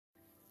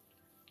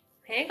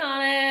Hey,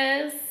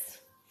 Goddess!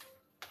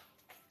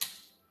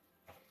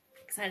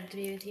 Excited to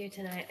be with you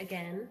tonight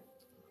again.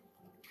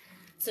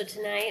 So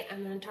tonight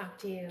I'm going to talk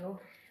to you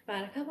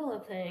about a couple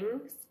of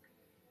things,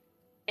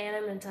 and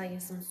I'm going to tell you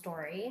some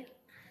story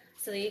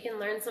so that you can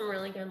learn some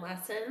really good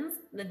lessons.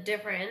 The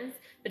difference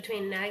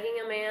between nagging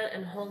a man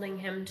and holding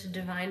him to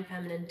divine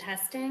feminine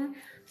testing.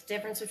 The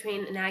difference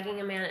between nagging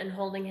a man and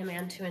holding a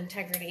man to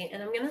integrity.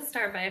 And I'm going to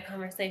start by a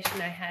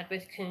conversation I had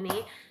with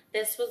Cooney.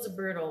 This was a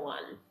brutal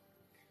one.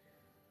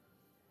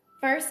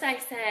 First, I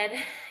said,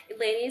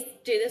 ladies,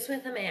 do this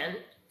with a man.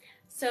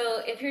 So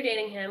if you're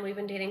dating him, we've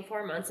been dating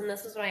 4 months, and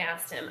this is what I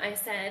asked him. I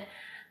said,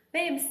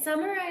 babe,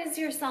 summarize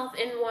yourself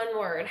in one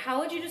word. How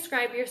would you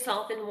describe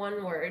yourself in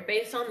one word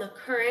based on the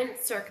current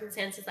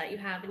circumstances that you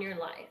have in your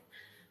life,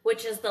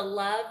 which is the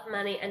love,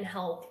 money, and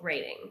health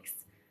ratings?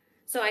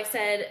 So I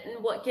said,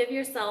 give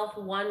yourself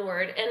one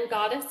word. And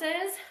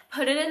goddesses,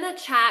 put it in the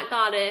chat,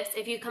 goddess,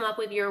 if you come up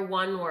with your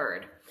one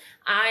word.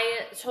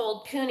 I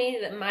told Cooney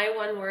that my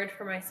one word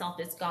for myself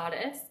is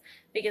goddess,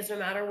 because no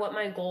matter what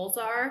my goals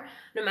are,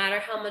 no matter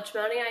how much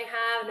money I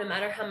have, no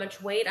matter how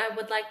much weight I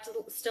would like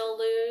to still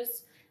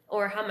lose,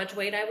 or how much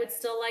weight I would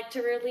still like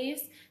to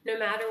release, no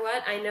matter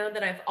what, I know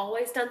that I've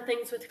always done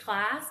things with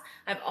class,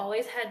 I've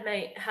always had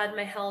my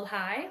held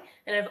high,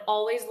 and I've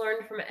always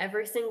learned from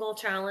every single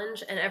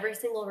challenge and every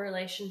single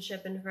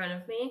relationship in front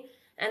of me,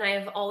 and I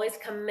have always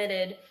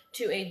committed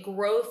to a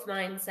growth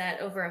mindset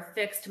over a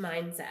fixed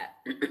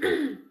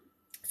mindset.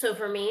 So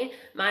for me,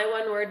 my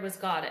one word was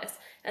goddess,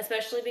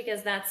 especially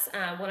because that's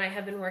what I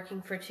have been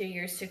working for 2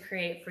 years to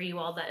create for you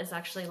all that is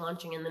actually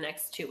launching in the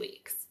next 2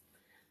 weeks.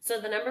 So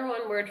the number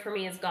one word for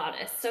me is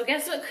goddess. So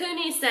guess what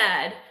Cooney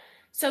said?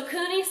 So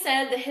Cooney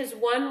said that his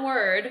one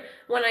word,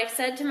 when I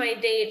said to my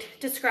date,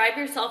 describe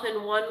yourself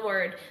in one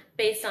word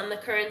based on the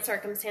current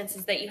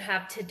circumstances that you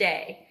have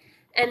today.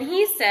 And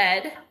he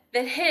said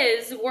that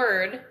his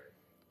word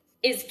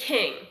is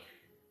king.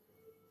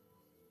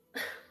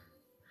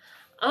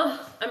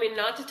 Oh, I mean,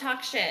 not to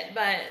talk shit,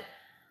 but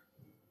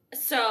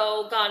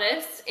so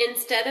goddess,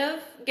 instead of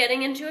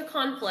getting into a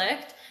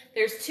conflict,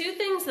 there's 2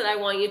 things that I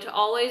want you to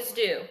always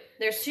do.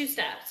 There's 2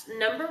 steps.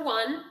 Number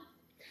 1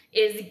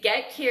 is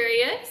get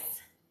curious.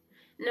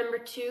 Number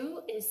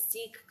 2 is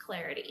seek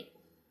clarity.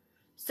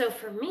 So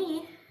for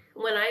me,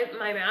 when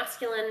my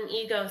masculine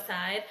ego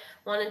side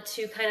wanted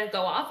to kind of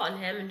go off on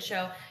him and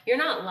show, you're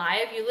not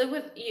live,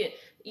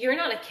 you're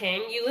not a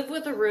king, you live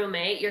with a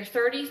roommate, you're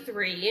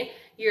 33,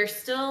 you're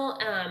still,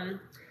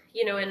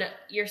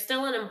 you're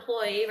still an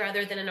employee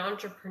rather than an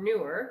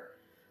entrepreneur.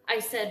 I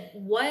said,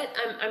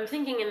 I'm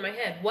thinking in my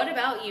head, what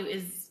about you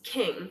is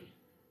king?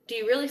 Do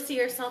you really see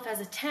yourself as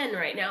a 10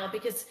 right now?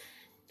 Because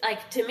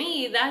like, to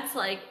me, that's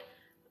like,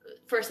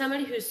 for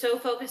somebody who's so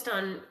focused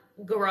on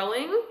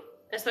growing,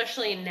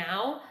 especially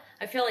now,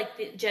 I feel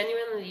like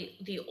genuinely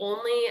the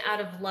only, out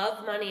of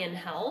love, money, and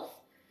health,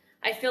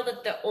 I feel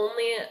that the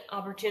only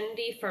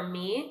opportunity for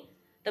me,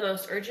 the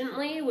most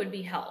urgently, would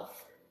be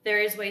health. There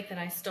is weight that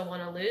I still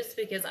want to lose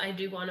because I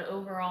do want to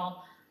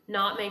overall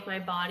not make my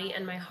body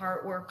and my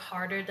heart work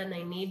harder than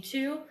they need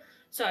to.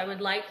 So I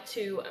would like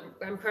to,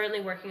 I'm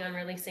currently working on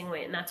releasing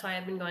weight, and that's why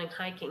I've been going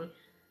hiking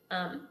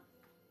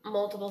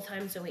multiple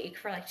times a week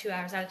for like 2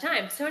 hours at a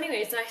time. So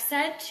anyways, I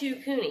said to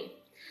Cooney,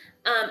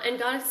 and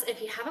goddess,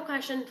 if you have a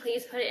question,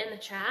 please put it in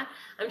the chat.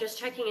 I'm just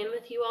checking in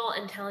with you all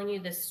and telling you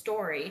this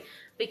story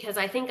because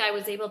I think I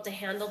was able to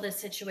handle this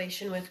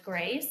situation with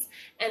grace,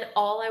 and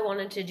all I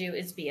wanted to do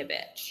is be a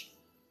bitch.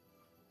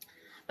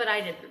 But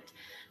I didn't.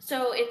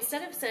 So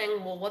instead of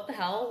saying, well, what the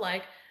hell,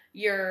 like,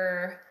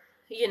 you're,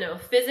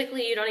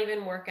 physically you don't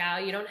even work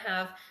out, you don't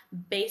have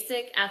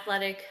basic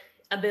athletic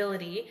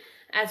ability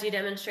as you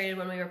demonstrated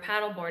when we were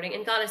paddleboarding.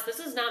 And goddess, this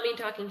is not me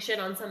talking shit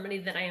on somebody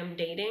that I am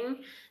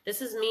dating.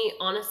 This is me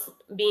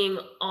being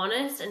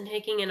honest and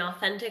taking an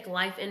authentic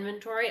life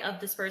inventory of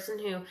this person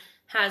who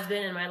has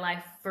been in my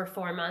life for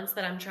 4 months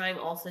that I'm trying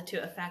also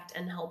to affect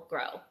and help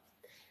grow.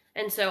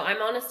 And so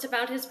I'm honest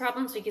about his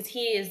problems because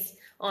he is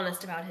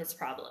honest about his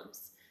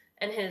problems.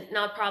 And his,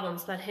 not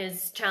problems, but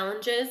his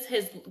challenges,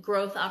 his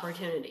growth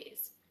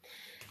opportunities.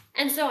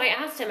 And so I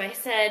asked him, I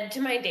said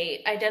to my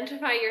date,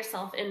 identify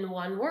yourself in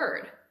one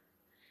word.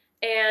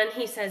 And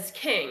he says,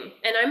 king.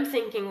 And I'm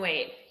thinking,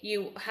 wait,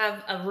 you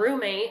have a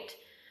roommate,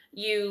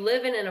 you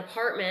live in an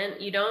apartment,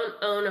 you don't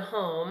own a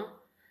home,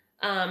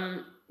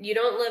 you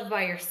don't live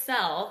by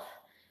yourself,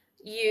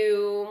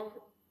 you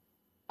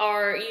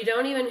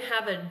don't even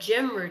have a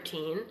gym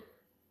routine.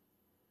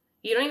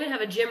 You don't even have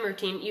a gym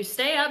routine. You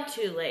stay up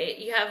too late.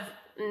 You have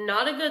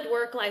not a good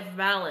work-life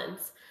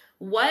balance.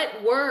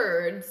 What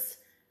words,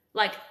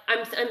 like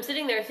I'm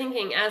sitting there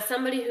thinking, as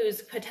somebody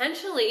who's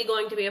potentially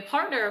going to be a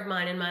partner of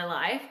mine in my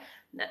life,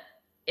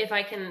 if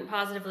I can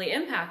positively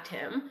impact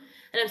him,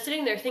 and I'm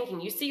sitting there thinking,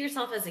 you see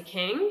yourself as a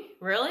king?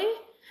 Really?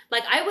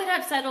 Like, I would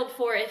have settled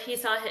for if he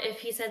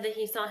said that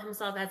he saw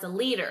himself as a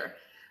leader.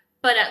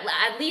 But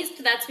at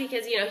least that's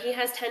because, he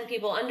has 10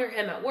 people under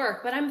him at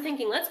work. But I'm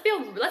thinking, let's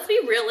be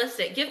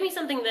realistic. Give me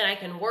something that I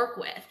can work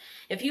with.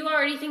 If you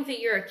already think that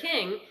you're a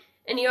king,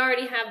 and you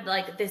already have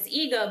like this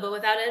ego, but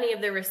without any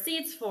of the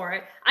receipts for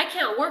it, I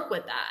can't work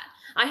with that.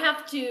 I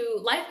have to,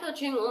 life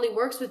coaching only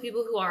works with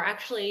people who are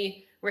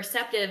actually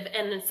receptive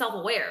and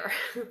self-aware.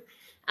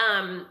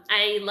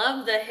 I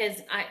love that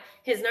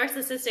his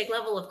narcissistic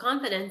level of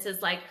confidence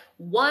is like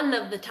one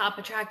of the top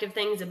attractive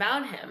things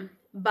about him.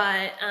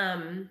 But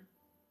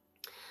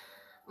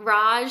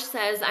Raj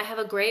says, I have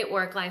a great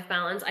work-life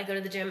balance. I go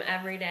to the gym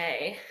every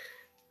day.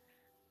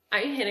 Are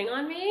you hitting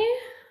on me?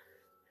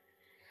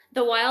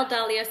 The Wild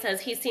Dahlia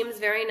says, he seems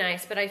very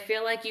nice, but I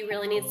feel like you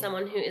really need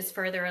someone who is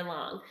further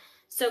along.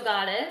 So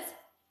Goddess,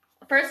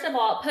 first of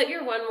all, put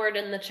your one word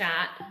in the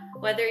chat,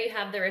 whether you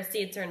have the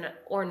receipts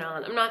or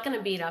not. I'm not going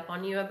to beat up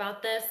on you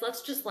about this.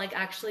 Let's just like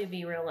actually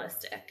be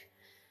realistic.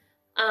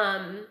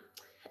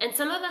 And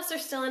some of us are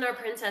still in our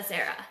princess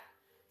era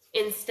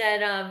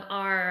instead of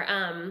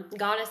our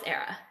goddess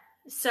era.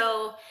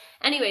 So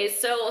anyways,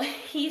 so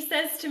he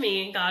says to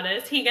me,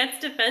 Goddess, he gets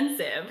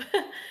defensive.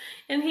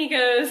 And he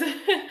goes,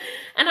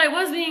 and I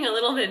was being a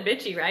little bit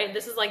bitchy, right?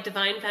 This is like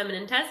divine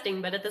feminine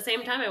testing, but at the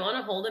same time, I want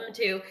to hold him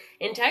to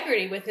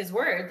integrity with his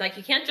words. Like,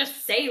 you can't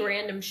just say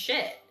random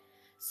shit.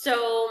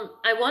 So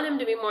I want him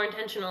to be more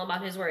intentional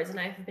about his words. And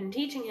I've been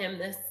teaching him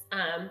this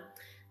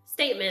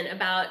statement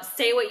about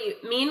say what you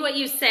mean, what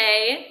you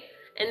say,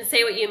 and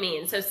say what you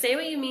mean. So say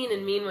what you mean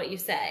and mean what you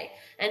say.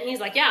 And he's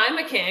like, yeah, I'm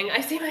a king. I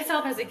see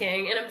myself as a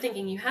king. And I'm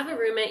thinking, you have a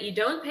roommate, you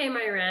don't pay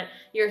my rent,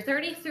 you're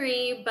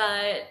 33,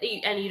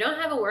 and you don't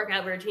have a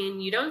workout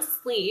routine, you don't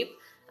sleep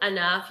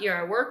enough,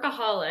 you're a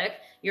workaholic,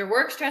 your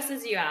work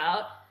stresses you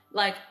out.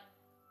 Like,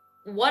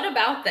 what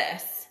about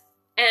this?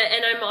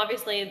 And I'm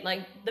obviously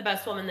like the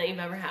best woman that you've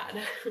ever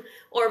had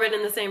or been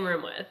in the same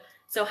room with.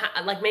 So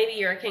like maybe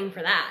you're a king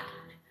for that.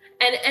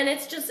 And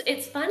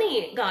it's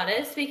funny,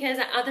 Goddess, because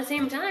at the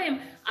same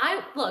time,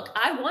 I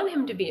want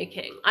him to be a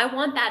king. I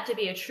want that to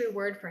be a true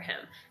word for him.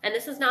 And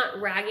this is not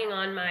ragging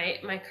on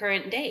my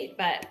current date,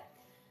 but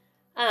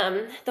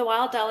the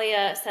Wild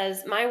Dahlia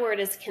says, my word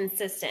is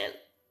consistent.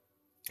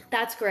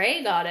 That's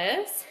great,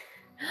 Goddess.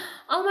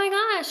 Oh my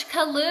gosh,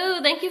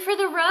 Kalu, thank you for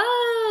the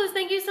rose.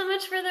 Thank you so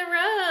much for the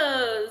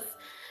rose.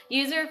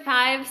 User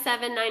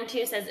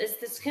 5792 says, is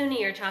this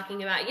Cooney you're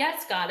talking about?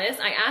 Yes, Goddess.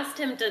 I asked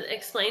him to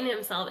explain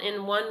himself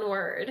in one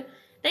word.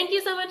 Thank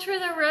you so much for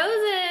the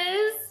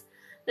roses.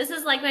 This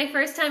is like my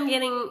first time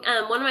getting,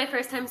 one of my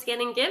first times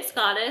getting gifts,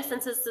 Goddess,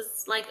 since this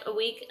is like a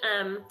week,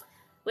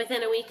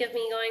 within a week of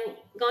me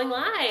going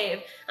live.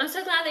 I'm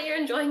so glad that you're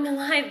enjoying the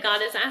live,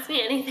 Goddess. Ask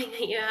me anything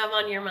that you have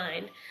on your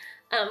mind.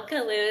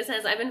 Kalu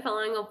says, I've been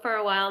following up for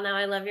a while now.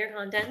 I love your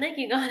content. Thank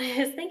you,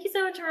 Goddess. Thank you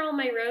so much for all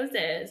my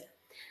roses.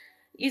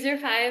 User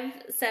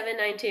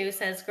 5792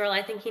 says, girl,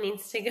 I think he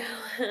needs to go.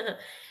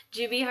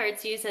 Juby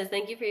Hearts You says,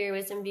 thank you for your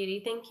wisdom,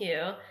 beauty. Thank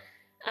you.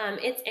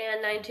 It's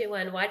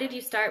Ann921. Why did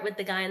you start with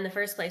the guy in the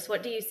first place?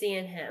 What do you see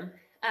in him?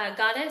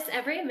 Goddess,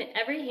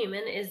 every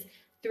human is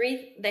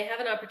they have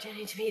an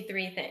opportunity to be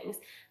three things.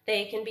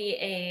 They can be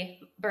a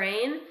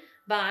brain,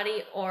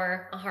 body,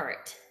 or a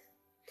heart.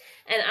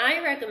 And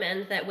I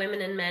recommend that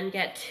women and men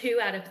get 2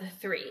 out of the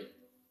 3.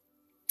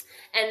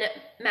 And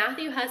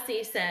Matthew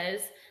Hussey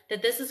says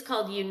that this is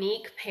called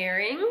unique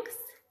pairings.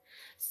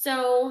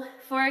 So,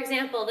 for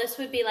example, this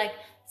would be like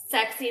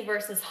sexy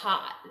versus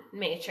hot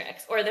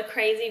matrix, or the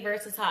crazy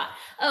versus hot.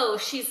 Oh,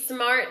 she's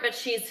smart, but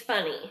she's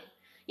funny.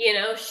 You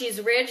know,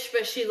 she's rich,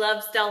 but she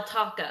loves Del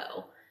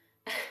Taco.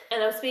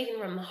 And I'm speaking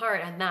from the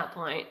heart at that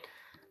point.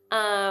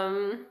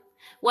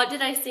 What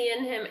did I see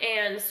in him?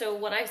 And so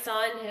what I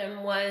saw in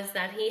him was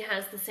that he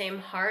has the same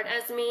heart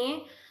as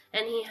me,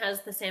 and he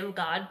has the same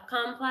God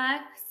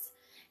complex.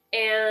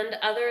 And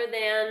other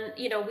than,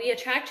 you know, we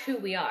attract who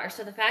we are.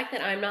 So the fact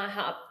that I'm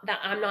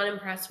not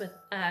impressed with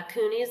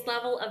Cooney's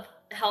level of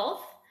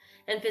health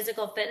and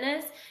physical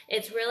fitness,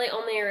 it's really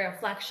only a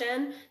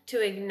reflection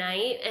to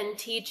ignite and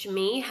teach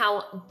me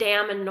how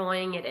damn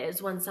annoying it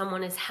is when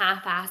someone is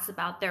half-assed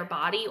about their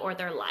body or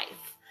their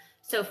life.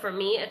 So for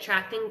me,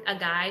 attracting a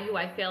guy who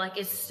I feel like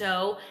is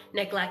so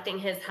neglecting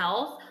his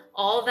health,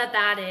 all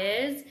that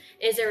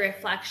is a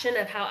reflection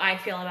of how I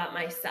feel about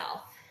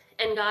myself.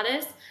 And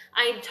Goddess,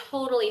 I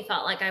totally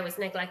felt like I was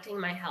neglecting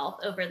my health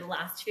over the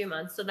last few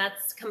months, so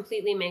that's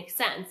completely makes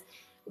sense.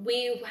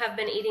 We have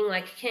been eating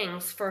like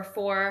kings for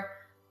 4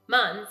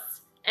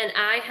 months, and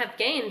I have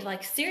gained,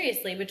 like,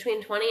 seriously,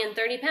 between 20 and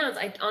 30 pounds.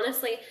 I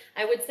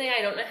would say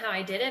I don't know how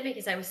I did it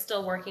because I was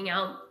still working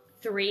out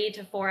 3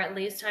 to 4 at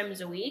least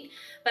times a week,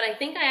 but I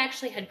think I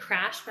actually had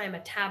crashed my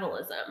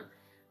metabolism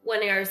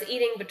when I was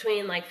eating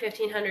between like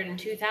 1,500 and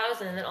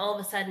 2,000, and then all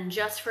of a sudden,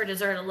 just for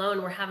dessert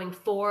alone, we're having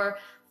 4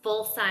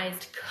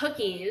 full-sized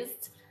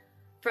cookies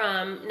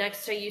from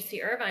next to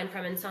UC Irvine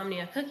from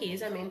Insomnia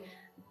Cookies. I mean,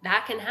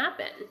 that can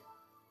happen.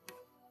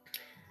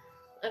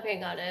 Okay,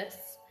 Goddess.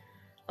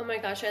 Oh my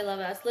gosh, I love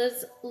us.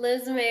 Liz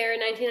Mayer,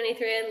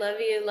 1993, I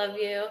love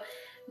you.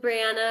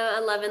 Brianna,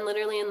 11,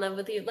 literally in love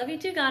with you. Love you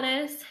too,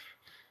 Goddess.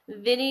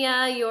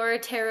 Vidya, your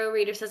tarot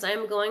reader, says,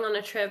 I'm going on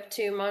a trip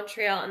to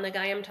Montreal, and the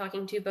guy I'm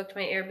talking to booked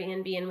my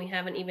Airbnb, and we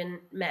haven't even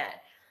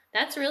met.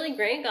 That's really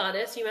great,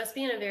 Goddess. You must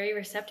be in a very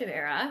receptive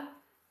era.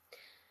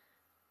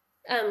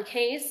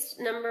 Case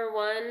number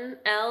 1,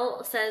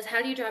 L says,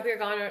 how do you drop your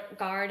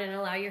guard and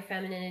allow your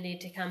femininity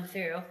to come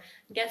through?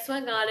 Guess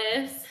what,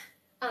 goddess?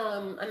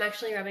 I'm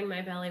actually rubbing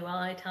my belly while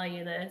I tell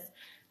you this.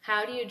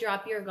 How do you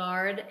drop your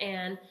guard?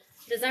 And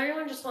does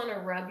everyone just want to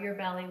rub your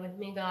belly with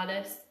me,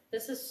 goddess?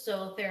 This is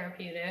so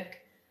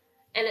therapeutic.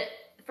 And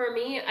for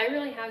me, I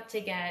really have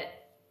to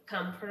get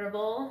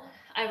comfortable.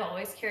 I've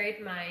always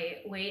carried my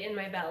weight in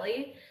my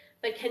belly.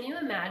 But can you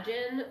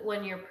imagine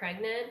when you're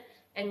pregnant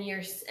and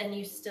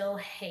you still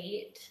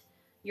hate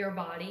your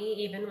body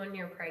even when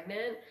you're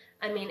pregnant?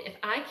 I mean, if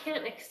I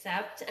can't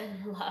accept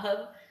and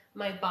love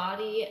my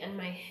body and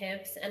my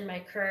hips and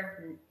my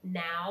curve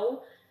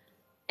now,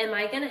 am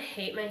I going to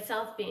hate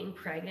myself being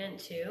pregnant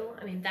too?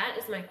 I mean, that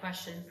is my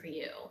question for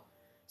you.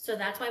 So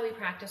that's why we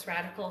practice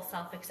radical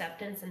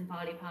self-acceptance and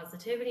body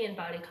positivity and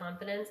body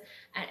confidence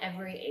at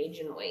every age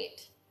and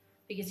weight,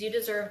 because you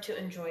deserve to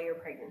enjoy your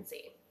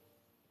pregnancy.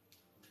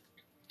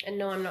 And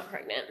no, I'm not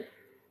pregnant.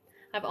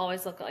 I've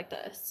always looked like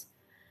this.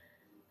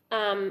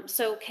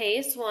 So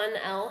case 1,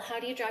 L, how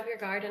do you drop your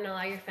guard and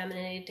allow your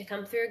femininity to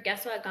come through?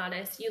 Guess what,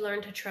 goddess? You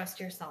learn to trust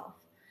yourself.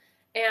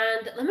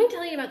 And let me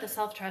tell you about the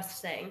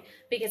self-trust thing,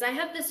 because I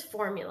have this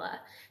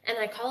formula, and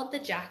I call it the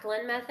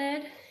Jacqueline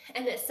method,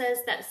 and it says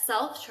that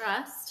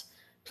self-trust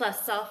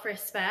plus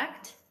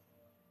self-respect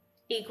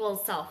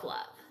equals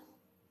self-love.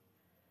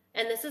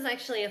 And this is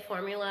actually a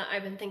formula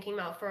I've been thinking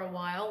about for a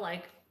while,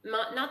 like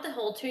not the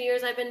whole 2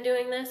 years I've been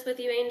doing this with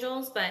you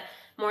angels, but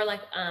more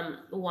like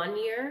 1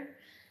 year.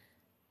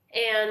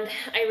 And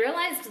I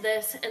realized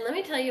this, and let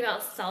me tell you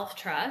about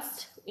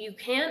self-trust. You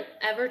can't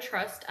ever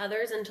trust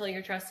others until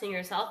you're trusting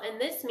yourself. And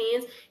this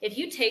means if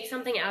you take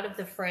something out of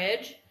the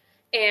fridge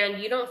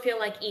and you don't feel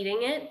like eating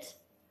it,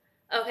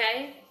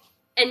 okay,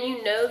 and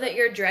you know that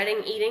you're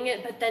dreading eating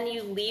it, but then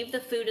you leave the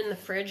food in the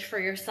fridge for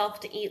yourself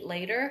to eat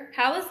later,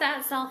 how is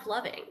that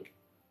self-loving?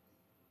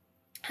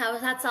 How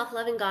is that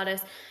self-loving,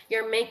 goddess?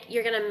 You're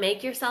going to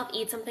make yourself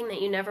eat something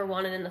that you never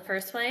wanted in the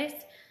first place?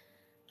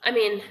 I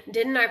mean,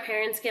 didn't our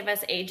parents give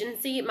us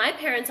agency? My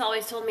parents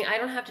always told me I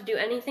don't have to do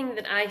anything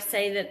that I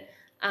say that,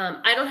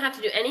 I don't have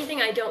to do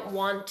anything I don't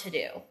want to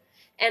do.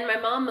 And my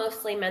mom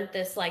mostly meant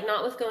this, like,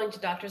 not with going to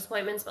doctor's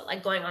appointments, but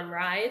like going on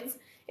rides.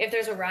 If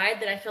there's a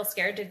ride that I feel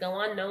scared to go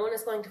on, no one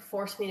is going to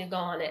force me to go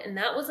on it. And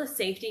that was a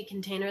safety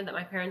container that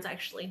my parents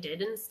actually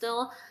did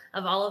instill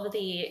of all of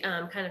the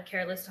kind of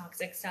careless,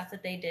 toxic stuff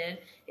that they did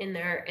in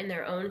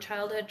their own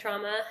childhood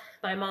trauma.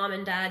 My mom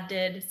and dad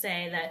did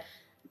say that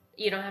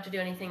you don't have to do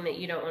anything that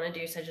you don't want to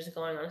do, such as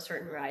going on a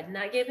certain ride. And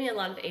that gave me a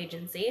lot of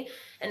agency.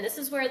 And this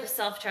is where the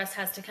self-trust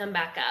has to come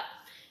back up.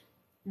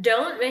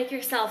 Don't make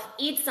yourself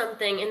eat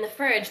something in the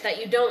fridge that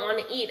you don't want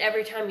to eat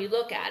every time you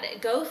look at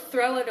it. Go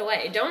throw it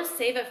away. Don't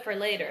save it for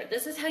later.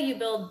 This is how you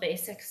build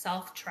basic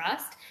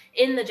self-trust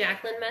in the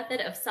Jacqueline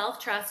method of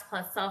self-trust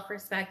plus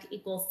self-respect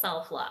equals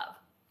self-love.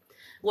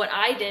 What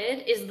I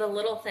did is the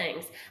little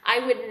things. I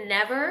would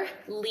never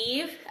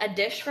leave a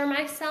dish for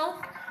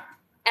myself,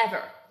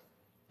 ever.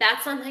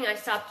 That's something I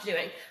stopped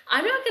doing.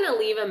 I'm not going to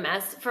leave a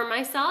mess for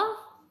myself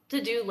to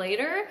do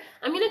later.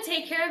 I'm going to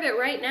take care of it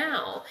right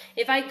now.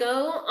 If I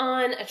go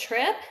on a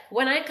trip,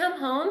 when I come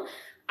home,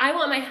 I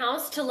want my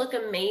house to look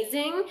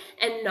amazing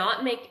and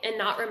not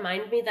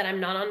remind me that I'm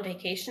not on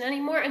vacation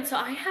anymore. And so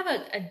I have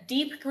a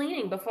deep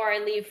cleaning before I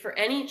leave for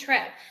any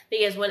trip,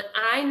 because when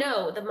I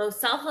know the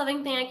most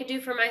self-loving thing I could do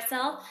for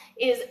myself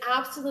is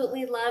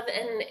absolutely love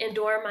and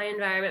adore my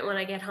environment when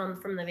I get home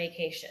from the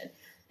vacation.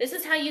 This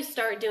is how you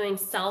start doing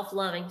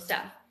self-loving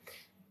stuff.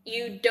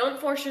 You don't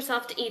force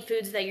yourself to eat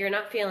foods that you're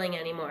not feeling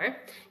anymore.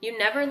 You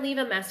never leave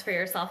a mess for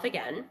yourself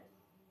again.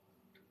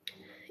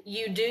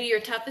 You do your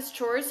toughest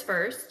chores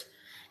first.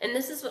 And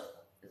this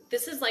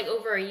is like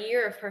over a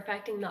year of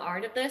perfecting the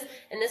art of this.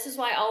 And this is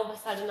why all of a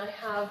sudden I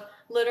have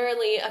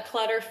literally a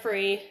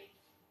clutter-free,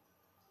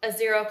 a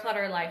zero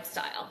clutter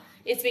lifestyle.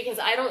 It's because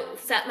I don't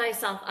set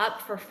myself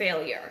up for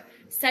failure.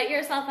 Set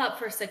yourself up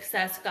for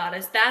success,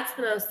 goddess. That's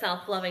the most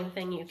self-loving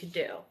thing you could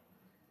do.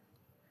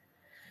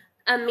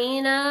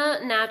 Amina,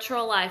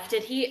 Natural Life.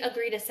 Did he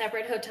agree to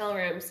separate hotel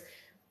rooms?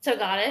 So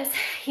goddess,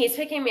 he's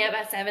picking me up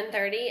at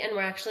 7:30 and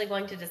we're actually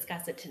going to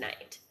discuss it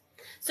tonight.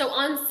 So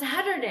on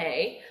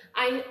Saturday,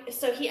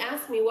 so he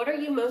asked me, what are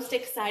you most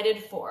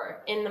excited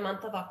for in the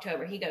month of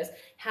October? He goes,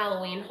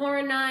 Halloween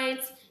Horror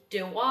Nights,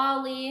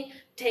 Diwali,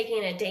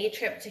 taking a day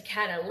trip to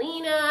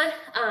Catalina,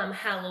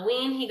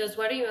 Halloween. He goes,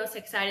 what are you most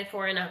excited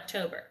for in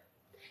October?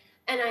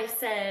 And I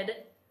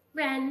said,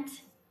 rent.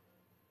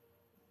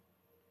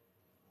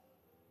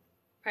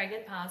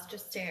 Pregnant pause,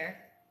 just stare.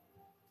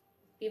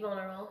 Be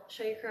vulnerable,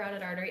 show your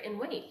carotid artery, and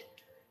wait.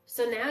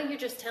 So now you're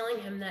just telling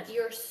him that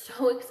you're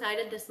so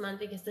excited this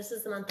month because this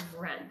is the month of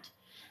rent.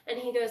 And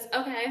he goes,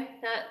 okay,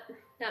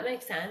 that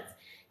makes sense.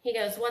 He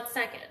goes, what's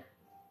second?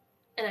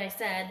 And I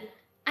said,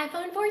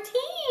 iPhone 14.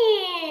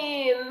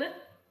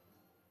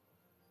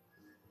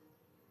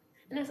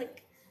 And I was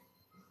like,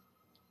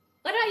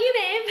 what about you,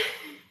 babe?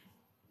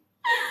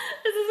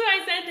 This is what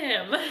I said to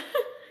him.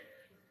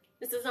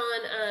 This is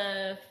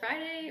on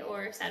Friday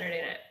or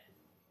Saturday night.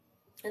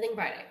 I think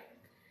Friday.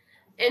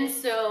 And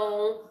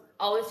so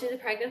always do the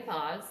pregnant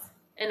pause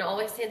and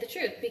always say the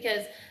truth,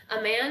 because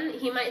a man,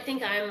 he might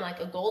think I'm like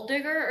a gold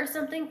digger or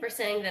something for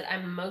saying that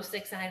I'm most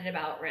excited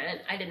about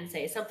Rent. I didn't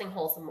say something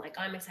wholesome like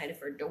I'm excited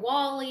for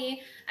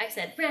Diwali. I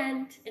said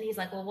Rent, and he's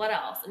like, well, what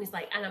else? And he's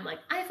like, and I'm like,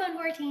 iPhone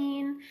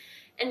 14.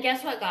 And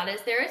guess what,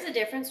 Goddess? There is a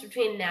difference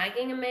between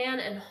nagging a man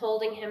and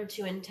holding him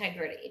to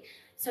integrity.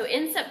 So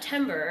in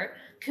September,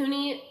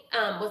 Cooney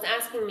was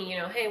asking me,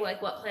 hey,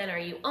 like, what plan are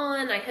you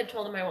on? I had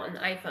told him I want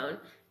an iPhone.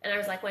 And I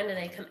was like, when do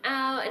they come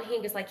out? And he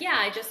was like, yeah,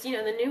 I just, the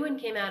new one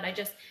came out.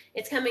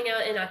 It's coming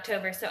out in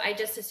October. So I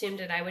just assumed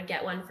that I would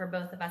get one for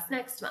both of us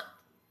next month.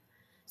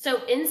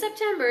 So in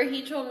September,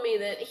 he told me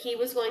that he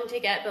was going to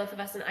get both of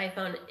us an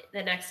iPhone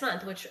the next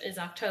month, which is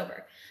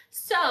October.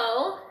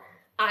 So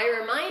I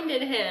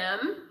reminded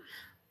him,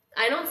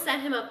 I don't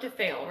set him up to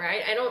fail,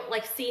 right? I don't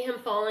see him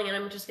falling and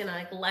I'm just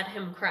gonna let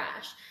him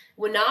crash.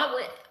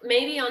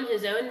 Maybe on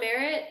his own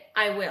merit,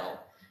 I will,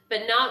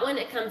 but not when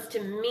it comes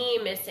to me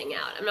missing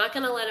out. I'm not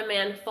gonna let a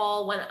man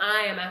fall when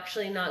I am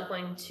actually not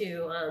going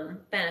to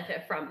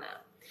benefit from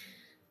that.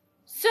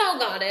 So,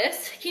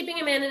 Goddess, keeping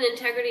a man in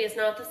integrity is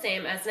not the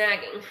same as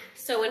nagging.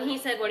 So when he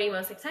said, what are you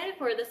most excited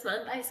for this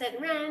month? I said,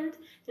 Rent.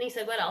 And he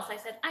said, what else? I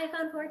said,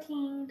 iPhone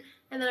 14.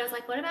 And then I was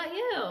like, what about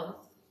you?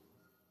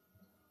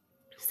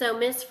 So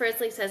Miss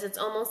Frisley says it's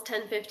almost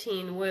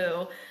 10:15.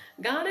 Woo.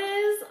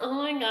 Goddess, oh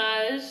my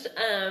gosh.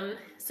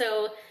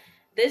 So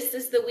this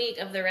is the week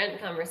of the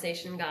Rent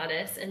conversation,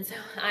 Goddess. And so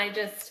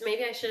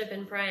maybe I should have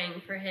been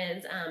praying for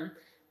his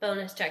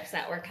bonus checks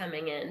that were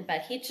coming in.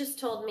 But he just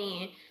told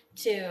me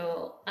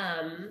to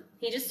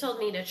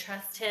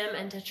trust him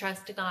and to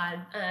trust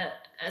God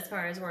as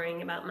far as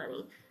worrying about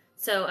money.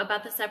 So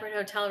about the separate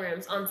hotel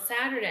rooms, on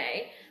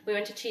Saturday, we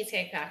went to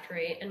Cheesecake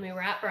Factory and we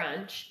were at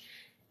brunch,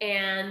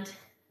 and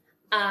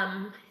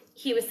I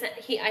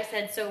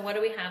said, so what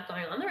do we have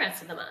going on the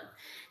rest of the month?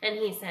 And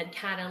he said,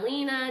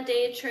 Catalina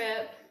day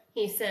trip.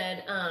 He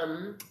said,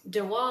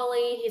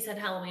 Diwali. He said,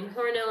 Halloween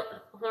Horror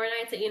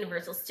Nights at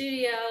Universal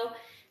Studio.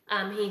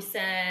 He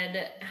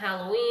said,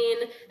 Halloween.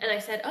 And I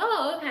said,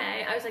 oh,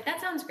 okay. I was like, that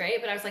sounds great.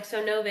 But I was like,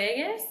 so no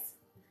Vegas?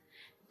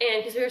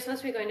 And because we were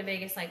supposed to be going to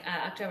Vegas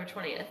October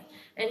 20th.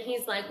 And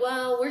he's like,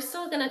 well, we're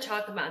still going to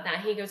talk about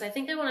that. He goes, I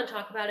think I want to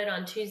talk about it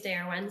on Tuesday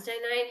or Wednesday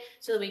night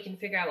so that we can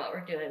figure out what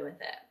we're doing with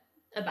it.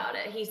 About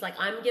it. He's like,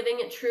 I'm giving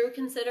it true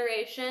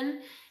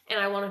consideration and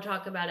I want to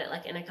talk about it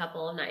in a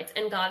couple of nights.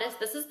 And Goddess,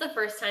 this is the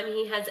first time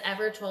he has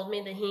ever told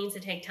me that he needs to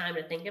take time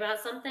to think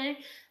about something.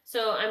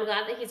 So I'm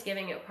glad that he's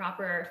giving it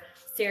proper,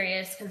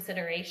 serious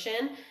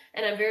consideration.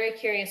 And I'm very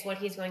curious what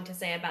he's going to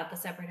say about the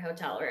separate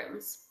hotel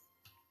rooms.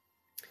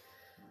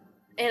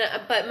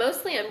 But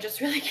mostly I'm just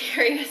really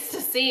curious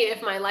to see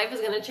if my life is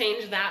going to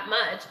change that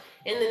much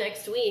in the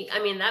next week.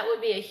 I mean, that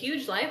would be a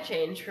huge life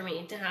change for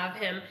me to have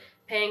him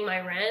paying my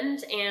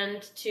rent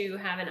and to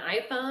have an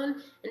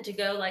iPhone and to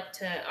go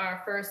to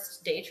our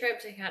first day trip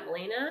to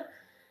Catalina.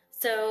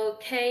 So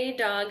Kay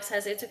Dog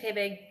says, it's okay,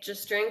 babe,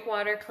 just drink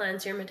water,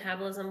 cleanse, your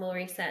metabolism will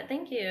reset.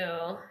 Thank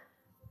you.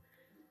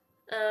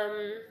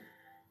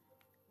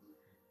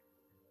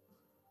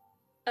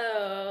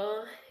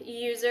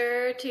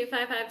 User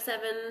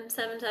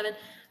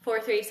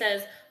 255777743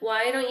 says,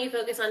 why don't you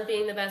focus on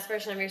being the best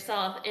version of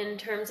yourself in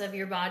terms of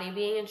your body,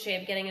 being in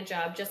shape, getting a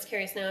job? Just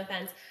curious, no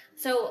offense.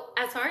 So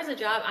as far as a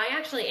job, I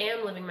actually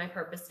am living my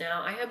purpose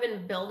now. I have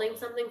been building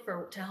something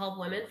to help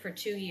women for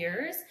 2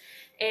 years.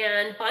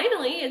 And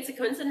finally, it's a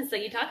coincidence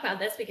that you talk about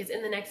this because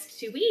in the next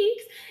 2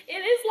 weeks, it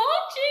is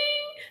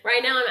launching.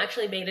 Right now, I'm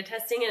actually beta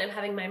testing it. I'm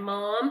having my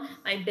mom,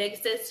 my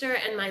big sister,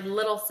 and my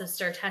little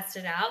sister test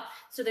it out.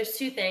 So there's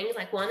 2 things.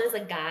 One is a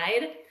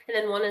guide, and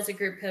then one is a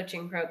group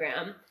coaching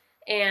program.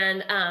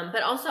 And,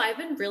 but also I've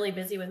been really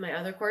busy with my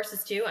other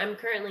courses too. I'm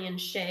currently in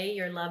Shay,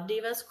 your Love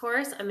Divas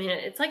course. I mean,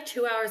 it's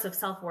 2 hours of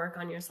self-work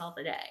on yourself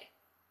a day.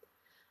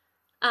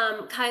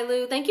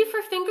 Kailu, thank you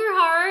for finger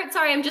heart.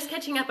 Sorry, I'm just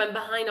catching up. I'm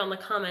behind on the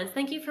comments.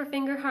 Thank you for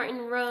finger heart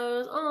and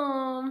rose.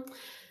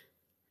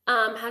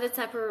 How did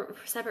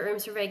separate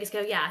rooms for Vegas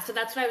go? Yeah, so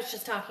that's what I was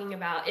just talking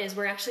about, is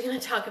we're actually going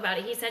to talk about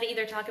it. He said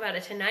either talk about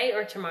it tonight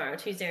or tomorrow,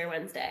 Tuesday or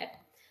Wednesday.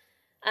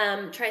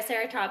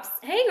 Triceratops,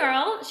 hey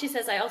girl, she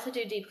says, I also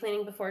do deep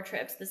cleaning before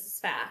trips. This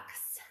is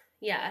facts.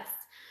 Yes.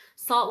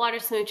 Saltwater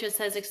Smooches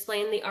says,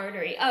 explain the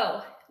artery.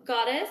 Oh,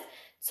 Goddess.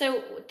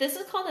 So this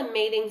is called a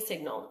mating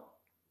signal.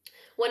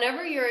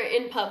 Whenever you're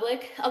in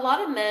public, a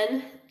lot of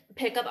men,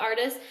 pickup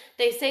artists,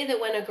 they say that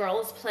when a girl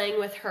is playing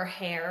with her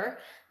hair,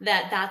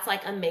 that's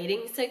a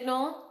mating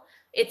signal.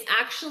 It's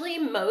actually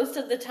most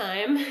of the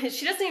time,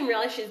 she doesn't even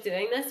realize she's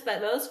doing this,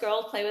 but most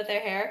girls play with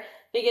their hair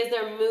because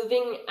they're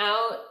moving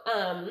out,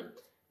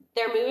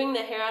 they're moving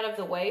the hair out of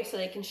the way so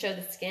they can show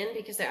the skin,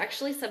 because they're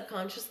actually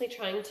subconsciously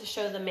trying to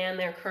show the man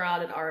their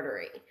carotid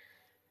artery.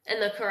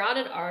 And the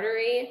carotid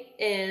artery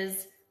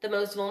is the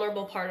most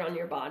vulnerable part on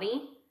your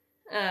body.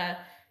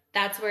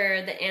 That's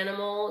where the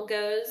animal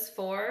goes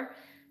for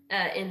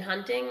in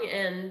hunting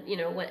and,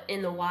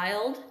 in the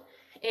wild.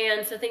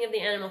 And so think of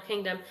the animal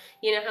kingdom.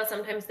 You know how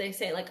sometimes they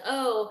say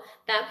oh,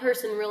 that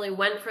person really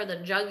went for the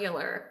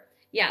jugular.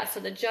 Yeah, so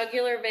the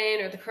jugular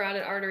vein or the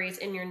carotid artery is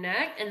in your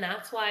neck, and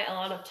that's why a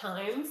lot of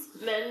times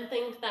men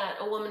think that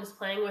a woman is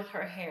playing with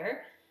her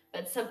hair,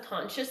 but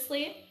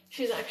subconsciously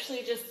she's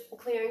actually just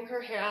clearing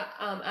her hair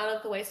out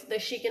of the way so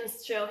that she can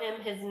show him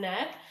his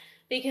neck,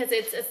 because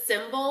it's a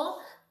symbol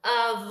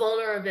of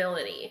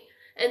vulnerability.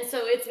 And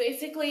so it's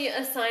basically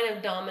a sign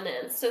of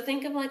dominance. So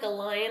think of like a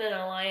lion and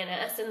a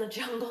lioness in the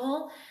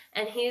jungle,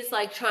 and he's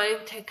like trying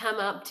to come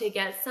up to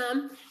get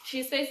some.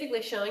 She's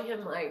basically showing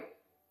him like,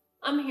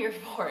 I'm here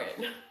for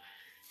it.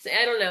 So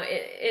I don't know.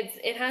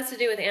 It has to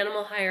do with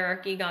animal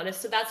hierarchy, goddess.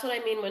 So that's what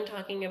I mean when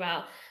talking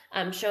about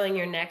showing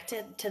your neck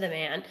to the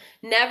man.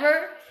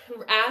 Never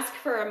ask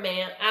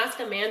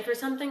a man for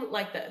something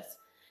like this.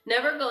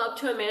 Never go up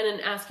to a man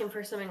and ask him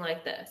for something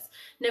like this.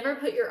 Never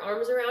put your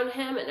arms around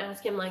him and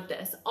ask him like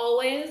this.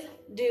 Always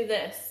do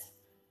this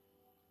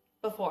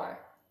before.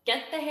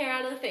 Get the hair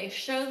out of the face.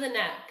 Show the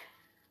neck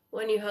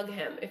when you hug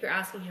him if you're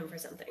asking him for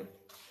something.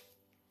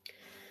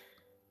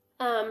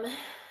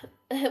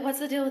 What's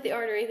the deal with the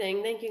artery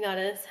thing? Thank you,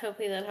 goddess.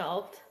 Hopefully that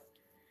helped.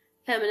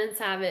 Feminine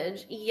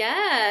savage.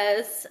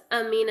 Yes.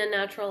 Amina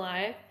Natural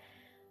Life.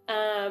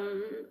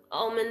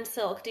 Almond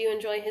Silk. Do you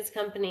enjoy his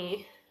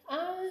company?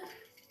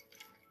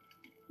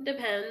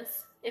 Depends.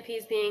 If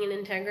he's being an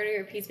integrity,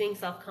 or if he's being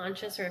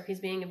self-conscious, or if he's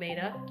being a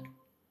beta.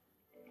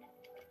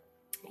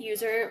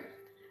 User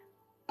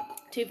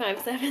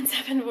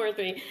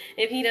 257743.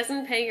 If he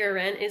doesn't pay your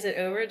rent, is it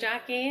over,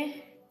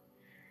 Jackie?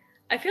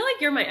 I feel like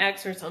you're my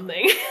ex or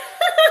something.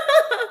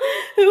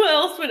 Who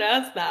else would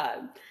ask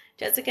that?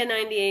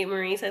 Jessica98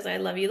 Marie says, I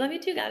love you. Love you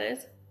too,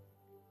 goddess.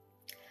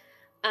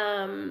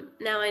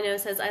 Now I know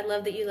says, I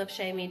love that you love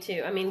Shay. Me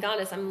too. I mean,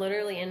 goddess, I'm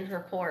literally in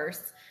her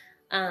course.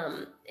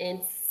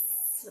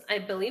 I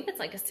believe it's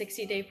like a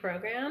 60-day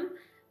program,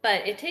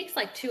 but it takes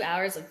like 2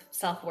 hours of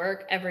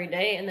self-work every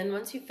day. And then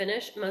once you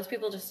finish, most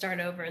people just start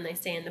over and they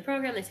stay in the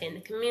program. They stay in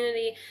the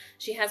community.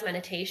 She has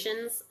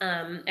meditations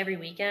every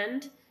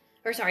weekend.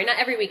 Or sorry, not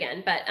every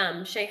weekend, but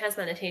Shay has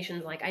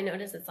meditations. Like I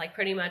notice it's like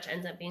pretty much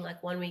ends up being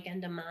like one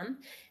weekend a month.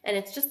 And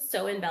it's just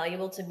so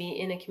invaluable to be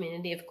in a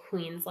community of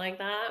queens like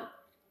that.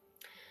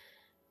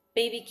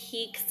 Baby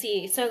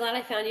Keeksy, so glad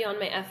I found you on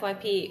my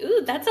FYP.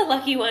 Ooh, that's a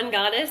lucky one,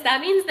 goddess. That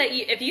means that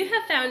if you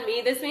have found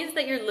me, this means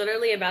that you're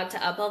literally about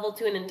to up level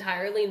to an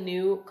entirely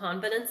new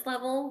confidence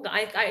level.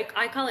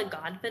 I call it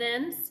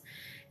Godfidence.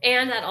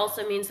 And that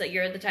also means that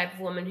you're the type of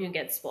woman who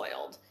gets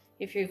spoiled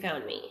if you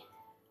found me.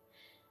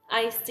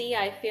 I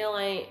feel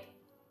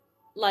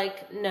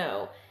like,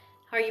 no.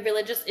 Are you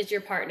religious? Is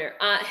your partner?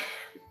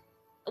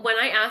 When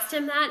I asked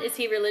him that, is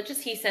he religious?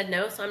 He said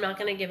no, so I'm not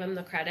going to give him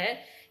the credit.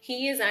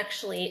 He is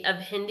actually of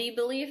Hindi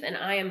belief, and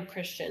I am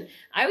Christian.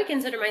 I would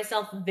consider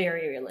myself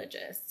very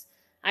religious.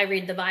 I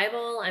read the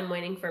Bible. I'm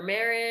waiting for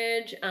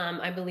marriage.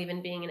 I believe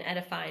in being an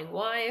edifying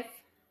wife.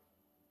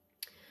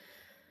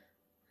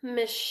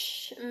 Michelle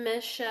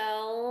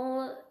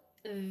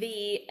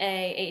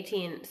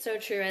VA18. So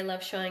true. I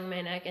love showing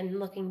my neck and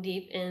looking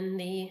deep in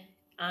the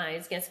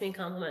eyes. Gets me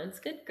compliments.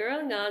 Good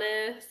girl,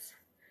 goddess.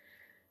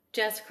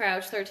 Jess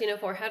Crouch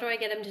 1304. How do I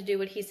get him to do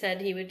what he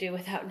said he would do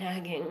without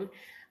nagging?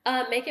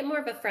 Make it more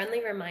of a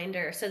friendly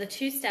reminder. So the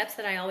 2 steps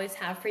that I always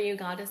have for you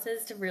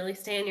goddesses to really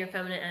stay in your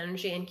feminine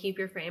energy and keep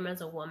your frame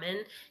as a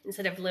woman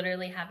instead of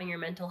literally having your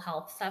mental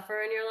health suffer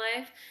in your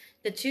life.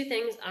 The 2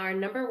 things are,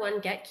 number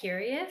 1, get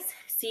curious,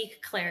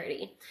 seek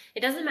clarity.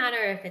 It doesn't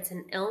matter if it's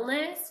an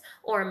illness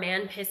or a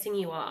man pissing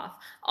you off.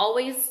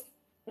 Always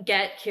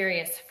get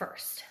curious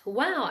first.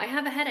 Wow, I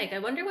have a headache. I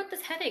wonder what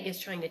this headache is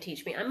trying to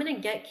teach me. I'm going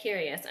to get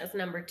curious as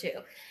number 2.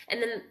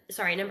 And then,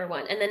 number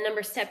 1. And then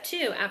step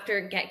 2, after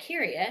get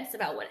curious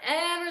about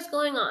whatever's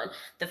going on,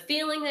 the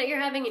feeling that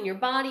you're having in your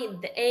body,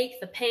 the ache,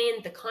 the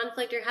pain, the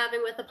conflict you're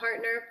having with a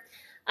partner,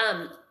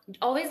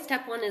 always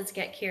step 1 is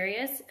get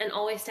curious, and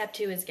always step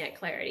 2 is get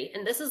clarity.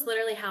 And this is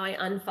literally how I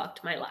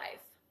unfucked my life.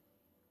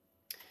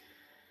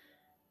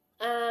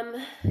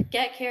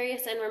 Get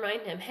curious and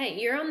remind him, hey,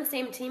 you're on the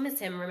same team as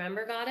him,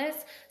 remember,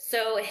 goddess?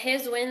 So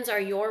his wins are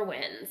your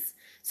wins.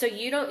 So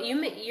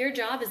your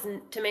job is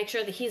to make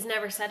sure that he's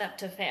never set up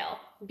to fail.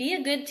 Be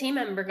a good team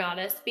member,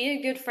 goddess. Be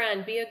a good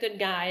friend. Be a good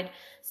guide.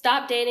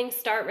 Stop dating,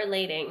 start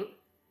relating.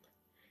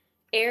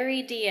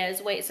 Ari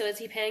Diaz, wait, so is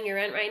he paying your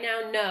rent right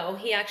now? No,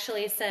 he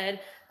actually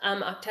said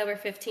October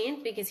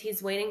 15th because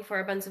he's waiting for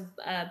a bunch of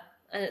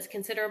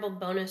considerable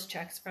bonus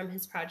checks from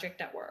his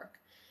project at work.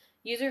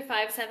 User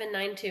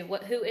 5792,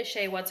 who is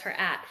Shay? What's her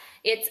at?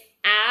 It's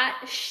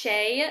at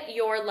Shay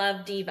Your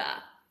Love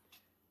Diva.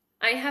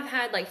 I have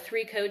had like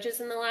 3 coaches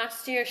in the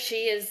last year.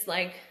 She is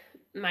like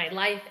my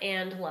life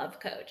and love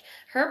coach.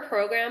 Her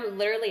program,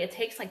 literally, it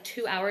takes like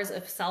 2 hours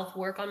of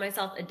self-work on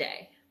myself a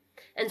day.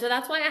 And so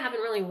that's why I haven't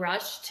really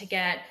rushed to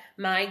get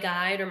my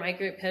guide or my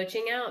group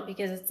coaching out,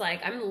 because it's like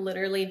I'm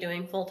literally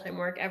doing full-time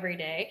work every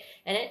day,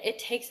 and it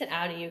takes it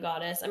out of you,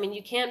 goddess. I mean,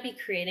 you can't be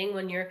creating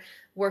when you're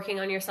working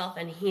on yourself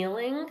and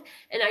healing.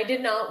 And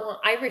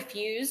I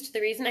refused. The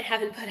reason I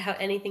haven't put out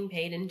anything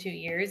paid in 2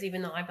 years,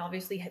 even though I've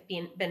obviously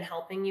been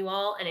helping you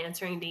all and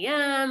answering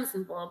DMs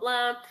and blah,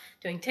 blah,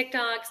 doing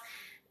TikToks,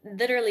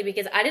 literally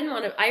because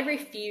I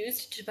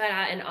refused to put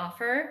out an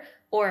offer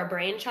or a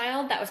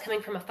brainchild that was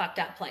coming from a fucked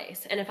up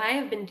place. And if I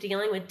have been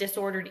dealing with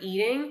disordered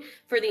eating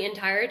for the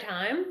entire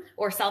time,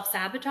 or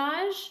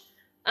self-sabotage,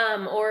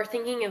 or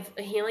thinking of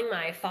healing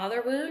my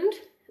father wound,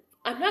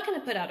 I'm not going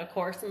to put out a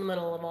course in the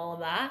middle of all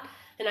of that.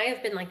 And I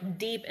have been like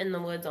deep in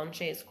the woods on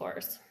Shay's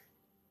course.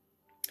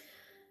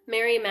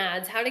 Mary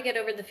Mads, how to get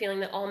over the feeling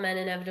that all men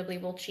inevitably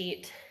will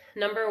cheat.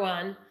 Number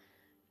one,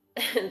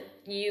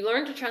 you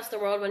learn to trust the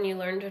world when you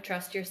learn to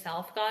trust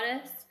yourself,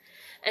 goddess.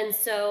 And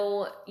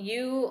so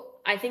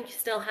I think you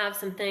still have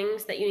some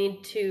things that you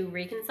need to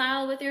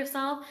reconcile with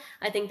yourself.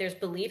 I think there's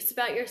beliefs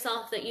about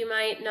yourself that you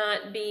might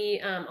not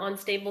be on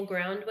stable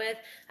ground with.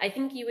 I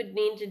think you would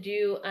need to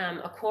do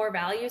a core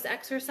values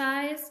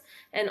exercise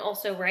and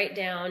also write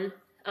down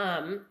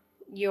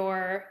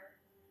your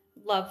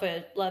love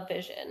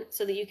vision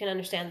so that you can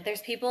understand that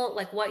there's people,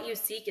 like, what you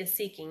seek is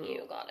seeking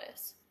you,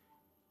 goddess.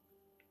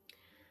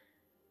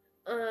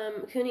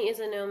 Cooney is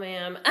a no,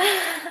 ma'am.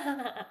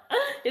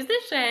 Is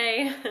this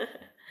Shay?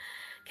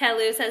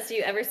 Kalu says, do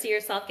you ever see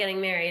yourself getting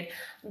married?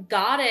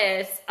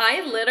 Goddess,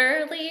 I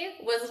literally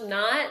was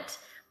not...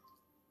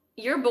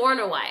 You're born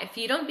a wife.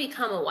 You don't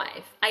become a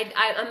wife.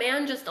 A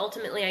man just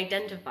ultimately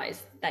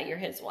identifies that you're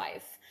his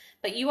wife.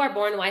 But you are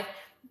born a wife.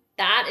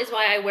 That is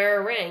why I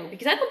wear a ring.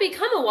 Because I don't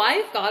become a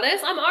wife,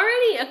 goddess. I'm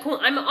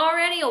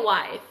already a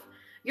wife.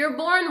 You're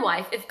born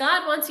wife. If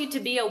God wants you to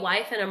be a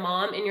wife and a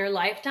mom in your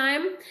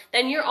lifetime,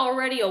 then you're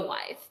already a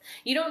wife.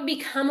 You don't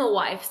become a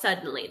wife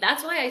suddenly.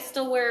 That's why I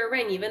still wear a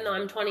ring, even though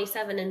I'm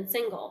 27 and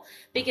single.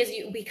 Because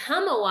you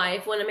become a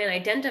wife when a man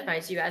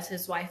identifies you as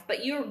his wife,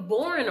 but you're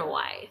born a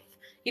wife.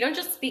 You don't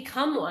just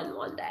become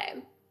one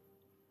day.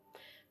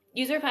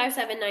 User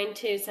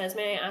 5792 says,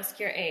 may I ask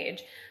your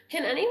age?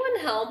 Can anyone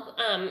help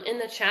in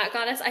the chat,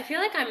 goddess? I feel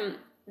like I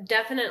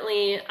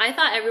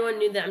thought everyone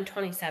knew that I'm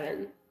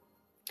 27.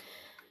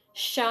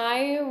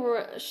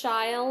 Shyla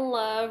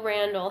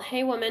Randall.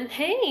 Hey, woman.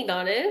 Hey,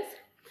 goddess.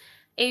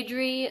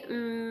 Adri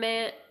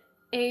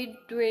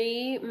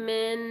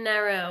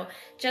Minero.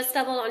 Just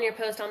stumbled on your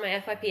post on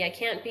my FYP. I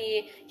can't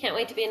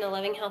wait to be in a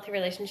loving, healthy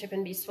relationship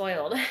and be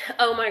spoiled.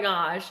 Oh my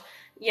gosh.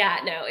 Yeah,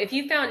 no. If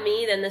you found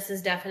me, then this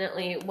is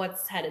definitely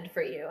what's headed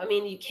for you. I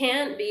mean, you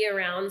can't be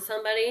around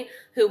somebody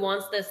who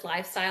wants this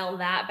lifestyle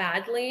that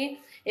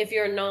badly if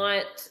you're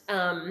not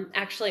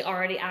actually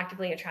already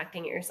actively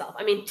attracting it yourself.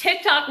 I mean,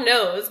 TikTok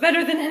knows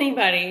better than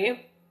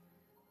anybody.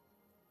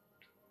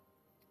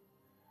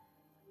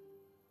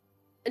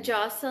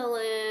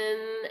 Jocelyn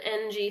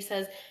NG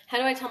says, how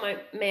do I tell my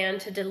man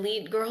to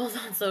delete girls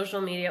on social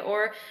media,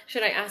 or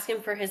should I ask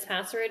him for his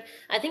password?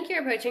 I think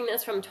you're approaching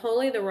this from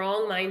totally the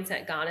wrong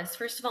mindset, goddess.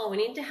 First of all, we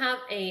need to have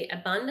a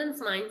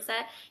abundance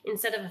mindset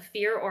instead of a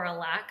fear or a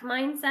lack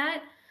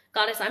mindset.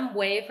 Goddess, I'm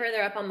way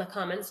further up on the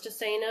comments, just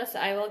so you know, so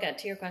I will get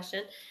to your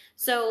question.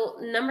 So,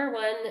 number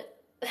one,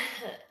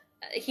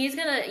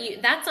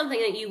 that's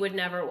something that you would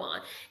never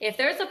want. If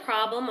there's a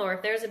problem or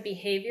if there's a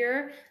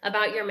behavior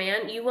about your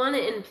man, you want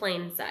it in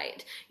plain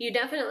sight. You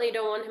definitely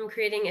don't want him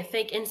creating a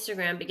fake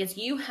Instagram because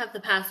you have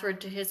the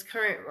password to his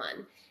current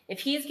one.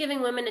 If he's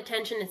giving women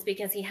attention, it's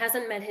because he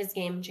hasn't met his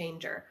game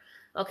changer.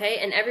 Okay,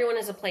 and everyone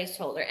is a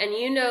placeholder. And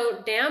you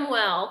know damn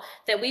well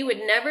that we would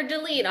never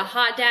delete a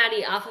hot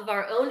daddy off of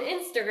our own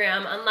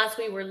Instagram unless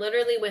we were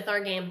literally with our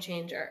game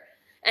changer.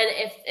 And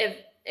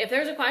if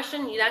there's a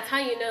question, that's how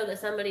you know that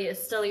somebody is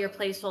still your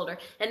placeholder.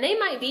 And they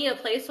might be a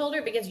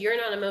placeholder because you're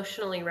not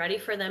emotionally ready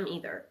for them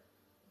either.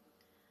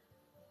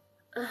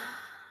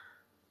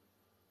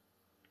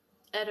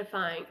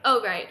 Edifying.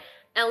 Oh, right.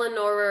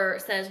 Eleanor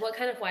says, what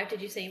kind of wife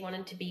did you say you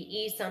wanted to be?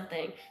 E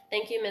something.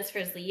 Thank you, Miss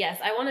Frizzly. Yes,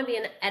 I want to be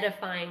an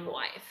edifying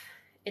wife.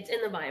 It's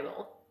in the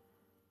Bible.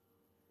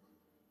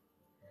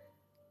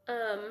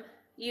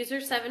 User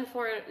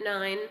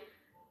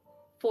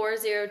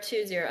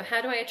 7494020.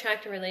 How do I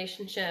attract a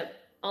relationship?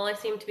 All I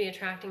seem to be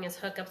attracting is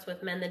hookups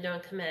with men that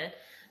don't commit.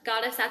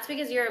 Goddess, that's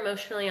because you're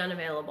emotionally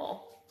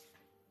unavailable.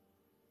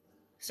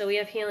 So we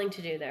have healing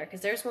to do there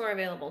because there's more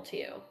available to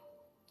you.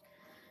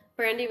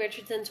 Brandy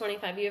Richardson,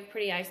 25. You have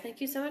pretty eyes.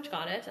 Thank you so much,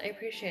 goddess. I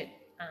appreciate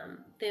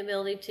the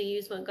ability to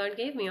use what God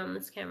gave me on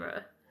this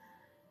camera.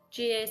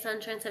 GA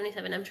Sunshine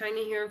 77. I am trying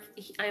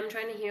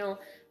to heal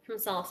from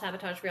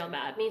self-sabotage real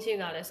bad. Me too,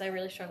 goddess. I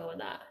really struggle with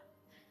that.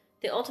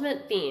 The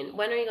Ultimate Fiend.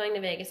 When are you going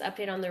to Vegas?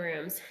 Update on the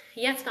rooms.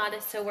 Yes,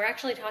 goddess. So we're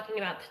actually talking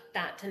about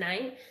that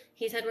tonight.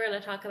 He said we're going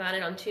to talk about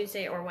it on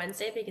Tuesday or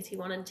Wednesday because he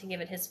wanted to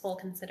give it his full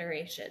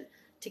consideration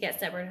to get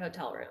separate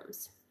hotel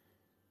rooms.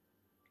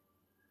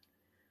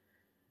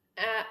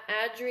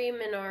 Adri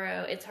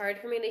Minoro, it's hard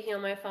for me to heal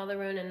my father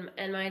wound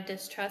and my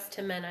distrust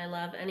to men I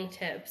love. Any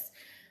tips?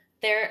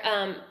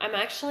 I'm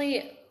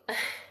actually,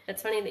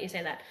 that's funny that you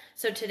say that.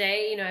 So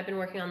today, I've been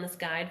working on this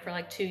guide for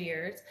like 2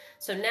 years.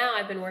 So now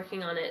I've been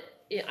working on it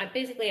I've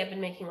been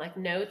making like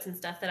notes and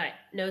stuff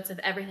notes of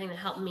everything that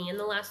helped me in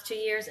the last 2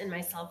 years in my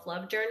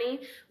self-love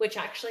journey, which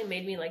actually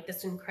made me like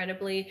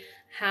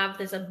have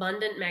this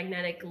abundant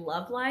magnetic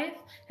love life.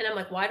 And I'm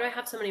like, why do I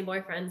have so many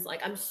boyfriends?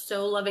 Like, I'm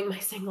so loving my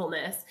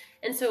singleness.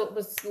 And so it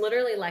was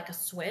literally like a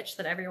switch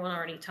that everyone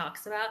already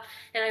talks about.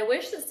 And I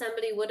wish that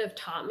somebody would have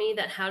taught me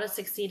that how to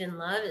succeed in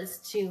love is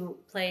to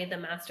play the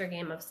master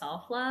game of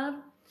self-love.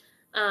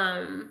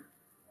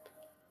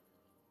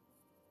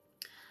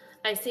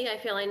 I see, I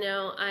feel, I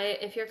know.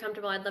 If you're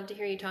comfortable, I'd love to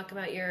hear you talk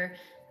about your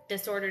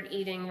disordered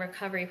eating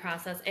recovery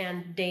process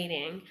and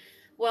dating.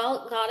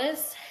 Well,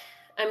 Goddess,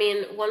 I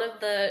mean, one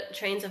of the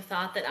trains of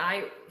thought that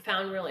I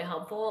found really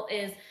helpful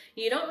is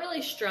you don't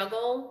really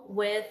struggle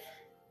with,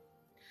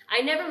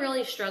 I never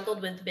really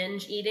struggled with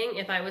binge eating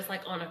if I was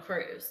like on a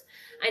cruise.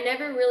 I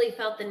never really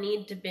felt the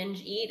need to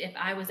binge eat if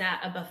I was at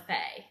a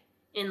buffet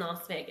in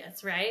Las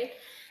Vegas, right?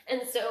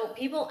 And so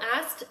people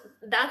asked,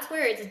 that's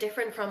where it's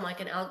different from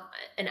like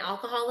an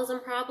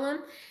alcoholism problem.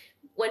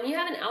 When you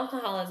have an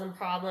alcoholism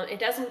problem, it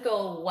doesn't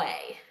go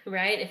away,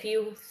 right? If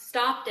you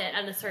stopped it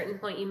at a certain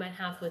point, you might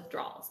have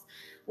withdrawals.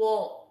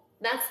 Well,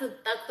 that's the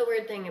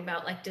weird thing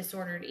about like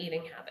disordered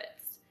eating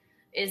habits,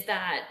 is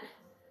that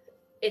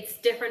it's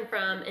different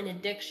from an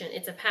addiction.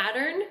 It's a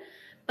pattern,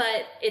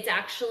 but it's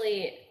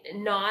actually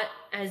not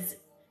as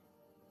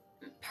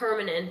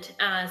permanent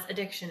as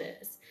addiction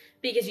is,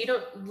 because you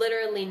don't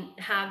literally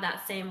have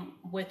that same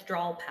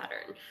withdrawal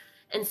pattern.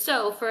 And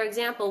so, for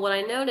example, what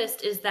I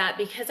noticed is that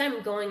because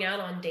I'm going out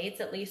on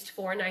dates at least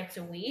 4 nights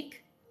a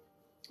week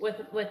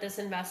with this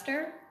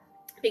investor,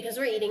 because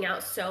we're eating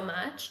out so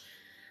much,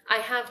 I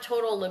have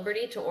total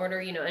liberty to order,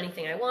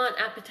 anything I want,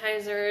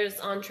 appetizers,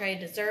 entree,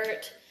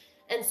 dessert.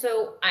 And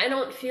so I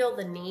don't feel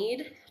the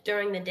need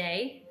during the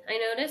day, I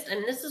noticed,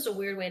 and this is a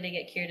weird way to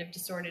get cured of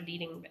disordered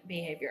eating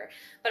behavior,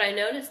 but I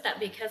noticed that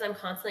because I'm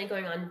constantly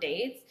going on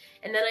dates,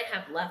 and then I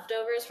have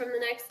leftovers from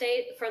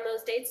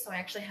those dates, so I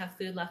actually have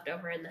food left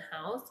over in the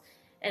house,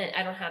 and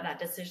I don't have that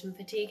decision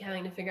fatigue,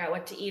 having to figure out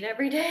what to eat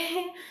every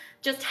day.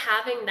 Just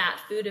having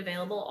that food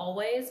available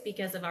always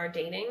because of our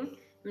dating,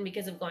 and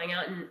because of going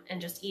out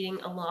and just eating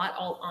a lot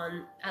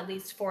on at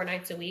least 4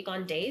 nights a week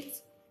on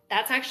dates,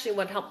 that's actually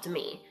what helped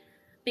me.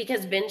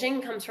 Because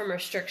binging comes from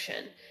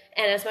restriction.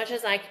 And as much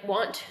as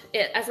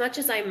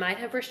I might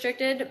have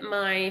restricted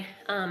my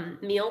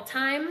meal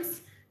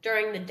times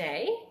during the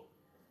day,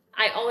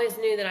 I always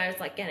knew that I was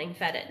like getting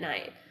fed at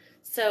night.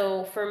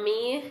 So for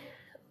me,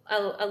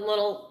 a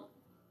little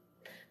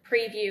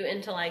preview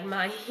into like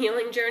my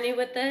healing journey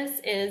with this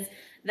is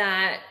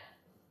that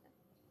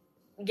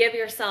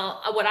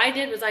what I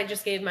did was I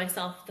just gave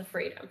myself the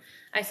freedom.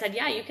 I said,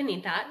 yeah, you can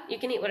eat that. You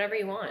can eat whatever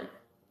you want.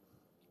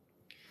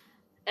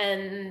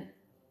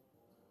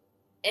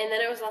 And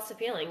then I was lost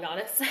appealing,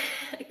 Goddess.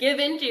 Give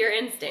in to your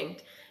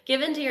instinct.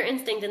 Give in to your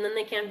instinct, and then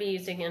they can't be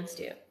used against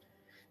you.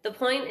 The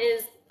point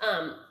is,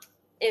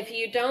 if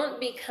you don't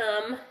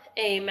become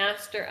a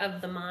master of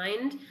the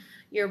mind,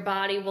 your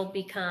body will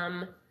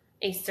become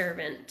a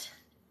servant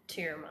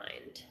to your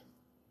mind.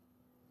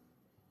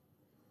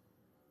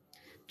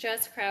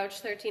 Jess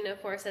Crouch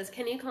 1304 says,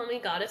 can you call me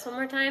Goddess one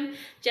more time?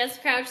 Jess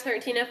Crouch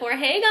 1304,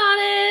 hey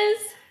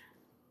Goddess!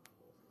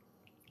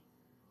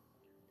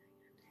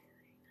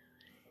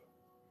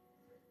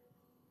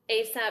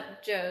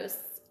 ASAP Joes,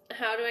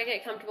 how do I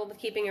get comfortable with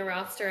keeping a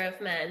roster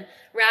of men?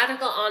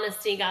 Radical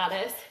honesty,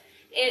 Goddess.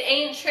 It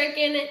ain't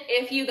tricking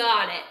if you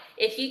got it.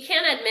 If you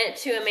can't admit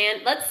to a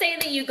man, let's say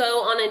that you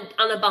go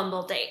on a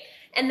Bumble date,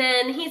 and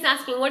then he's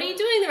asking, what are you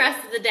doing the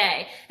rest of the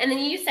day? And then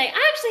you say,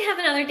 I actually have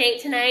another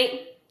date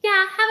tonight.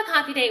 Yeah, have a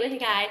coffee date with a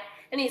guy.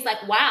 And he's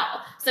like,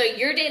 wow, so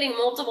you're dating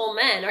multiple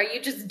men. Are you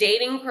just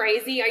dating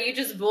crazy? Are you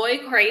just boy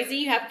crazy?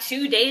 You have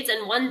 2 dates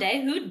in one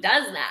day? Who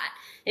does that?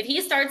 If he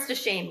starts to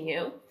shame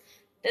you,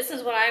 this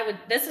is what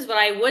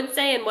I would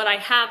say and what I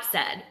have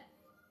said.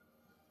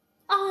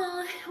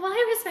 Oh, well,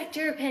 I respect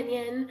your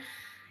opinion.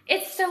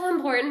 It's so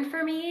important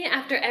for me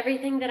after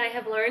everything that I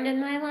have learned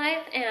in my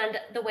life and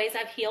the ways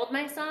I've healed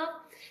myself.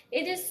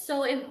 It is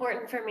so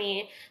important for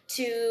me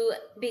to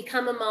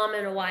become a mom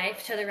and a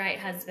wife to the right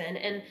husband.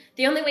 And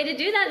the only way to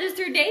do that is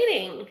through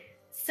dating.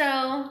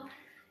 So,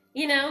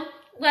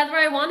 whether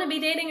I want to be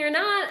dating or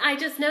not, I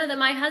just know that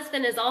my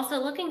husband is also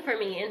looking for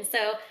me. And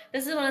so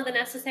this is one of the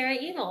necessary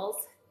evils.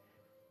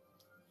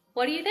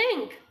 What do you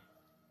think?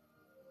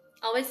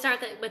 Always start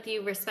with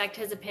you respect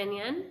his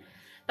opinion,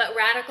 but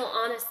radical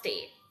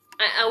honesty.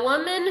 A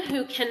woman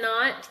who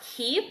cannot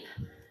keep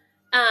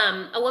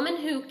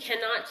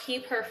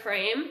her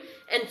frame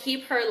and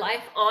keep her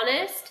life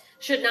honest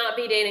should not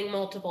be dating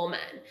multiple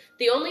men.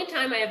 The only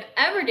time I have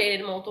ever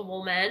dated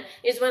multiple men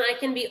is when I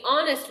can be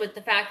honest with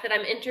the fact that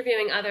I'm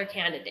interviewing other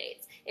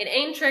candidates. It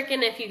ain't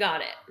tricking if you got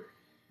it.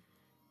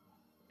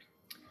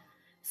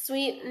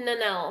 Sweet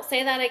Nanelle,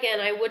 say that again.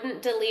 I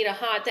wouldn't delete a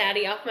hot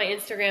daddy off my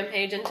Instagram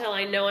page until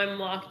I know I'm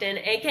locked in,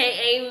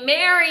 aka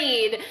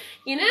married.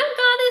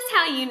 Goddess,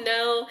 how you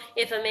know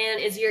if a man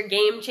is your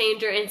game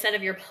changer instead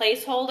of your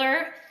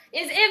placeholder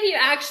is if you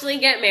actually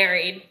get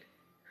married.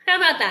 How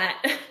about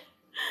that?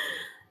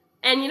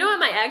 And you know what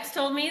my ex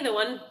told me?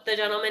 The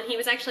gentleman, he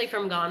was actually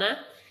from Ghana.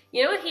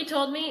 You know what he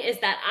told me is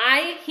that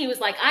he was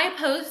like, I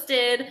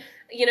posted,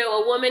 you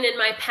know, a woman in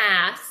my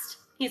past.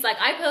 He's like,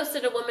 I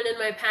posted a woman in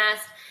my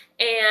past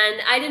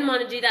and I didn't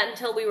want to do that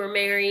until we were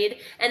married.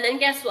 And then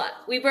guess what?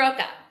 We broke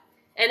up.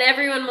 And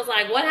everyone was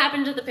like, what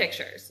happened to the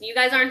pictures? You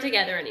guys aren't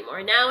together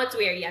anymore. Now it's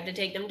weird. You have to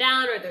take them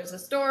down or there's a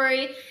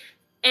story.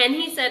 And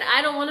he said,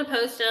 I don't want to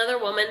post another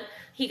woman.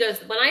 He goes,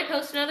 when I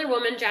post another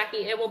woman,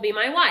 Jackie, it will be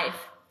my wife.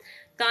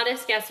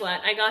 Goddess, guess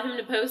what? I got him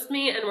to post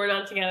me and we're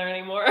not together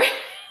anymore.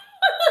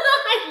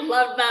 I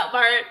love that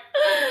part.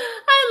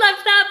 I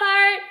loved that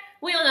part.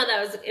 We all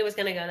know it was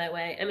going to go that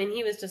way. I mean,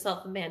 he was just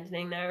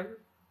self-abandoning there.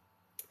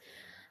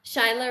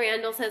 Shyla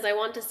Randall says, I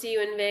want to see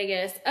you in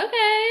Vegas.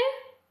 Okay.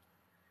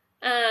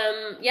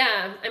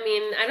 Yeah, I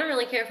mean, I don't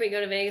really care if we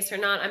go to Vegas or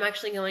not. I'm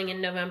actually going in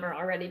November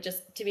already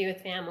just to be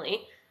with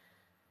family.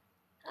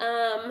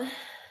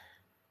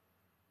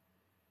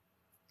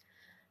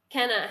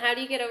 Kenna, how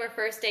do you get over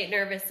first date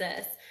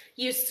nervousness?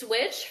 You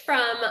switch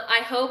from,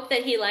 I hope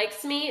that he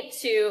likes me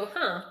to,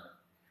 I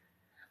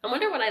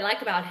wonder what I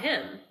like about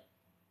him.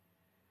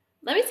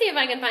 Let me see if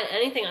I can find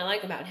anything I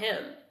like about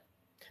him.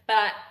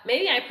 But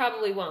maybe I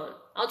probably won't.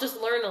 I'll just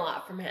learn a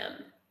lot from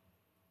him.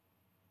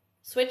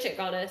 Switch it,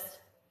 goddess.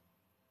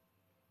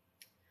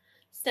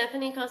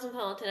 Stephanie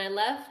Cosmopolitan, I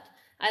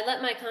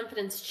let my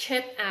confidence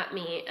chip at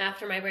me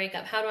after my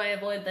breakup. How do I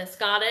avoid this?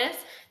 Goddess,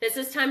 this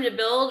is time to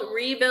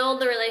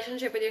rebuild the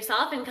relationship with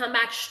yourself and come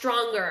back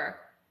stronger.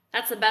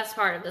 That's the best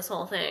part of this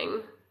whole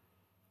thing.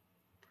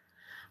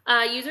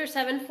 User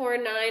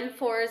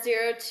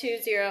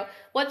 7494020.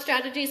 What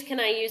strategies can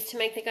I use to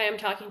make the guy I'm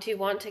talking to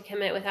want to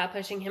commit without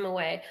pushing him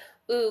away?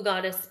 Ooh,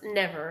 goddess,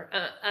 never.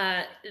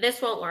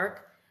 This won't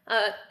work.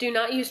 Do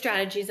not use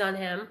strategies on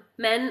him.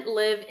 Men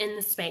live in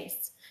the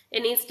space.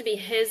 It needs to be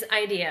his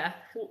idea.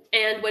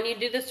 And when you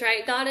do this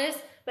right,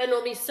 goddess, men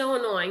will be so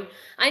annoying.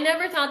 I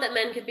never thought that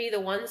men could be the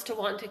ones to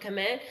want to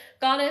commit.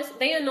 Goddess,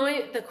 they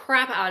annoy the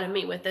crap out of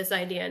me with this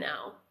idea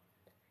now.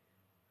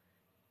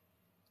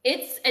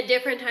 It's a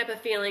different type of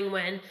feeling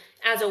when,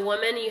 as a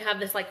woman, you have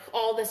this, like,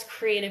 all this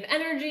creative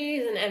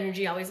energies and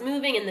energy always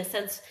moving in the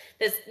sense,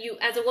 as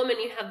a woman,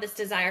 you have this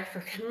desire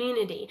for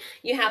community.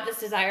 You have this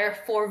desire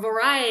for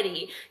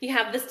variety. You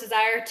have this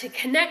desire to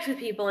connect with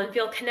people and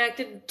feel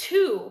connected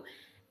to.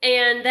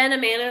 And then a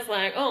man is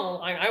like, oh,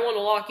 I want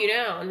to lock you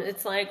down.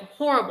 It's like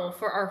horrible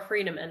for our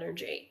freedom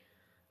energy.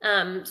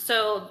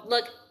 So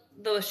look,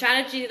 the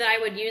strategy that I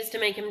would use to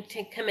make him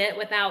commit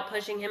without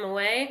pushing him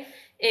away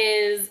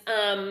is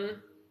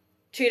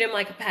treat him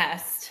like a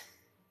pest.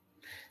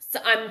 So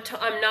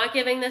I'm not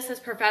giving this as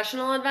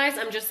professional advice.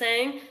 I'm just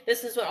saying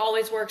this is what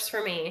always works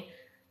for me.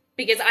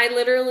 Because I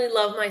literally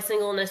love my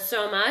singleness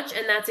so much,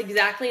 and that's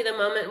exactly the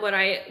moment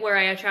where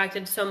I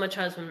attracted so much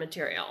husband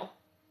material.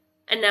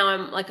 And now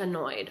I'm like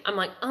annoyed. I'm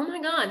like, oh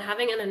my God,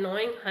 having an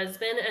annoying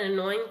husband and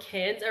annoying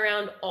kids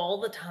around all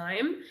the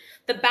time.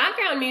 The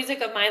background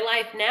music of my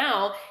life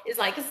now is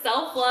like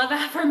self-love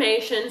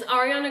affirmations,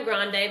 Ariana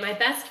Grande, my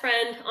best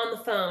friend on the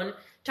phone,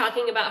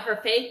 talking about her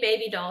fake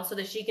baby doll so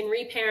that she can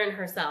reparent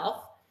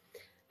herself,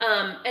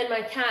 and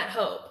my cat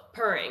Hope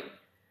purring.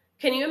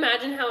 Can you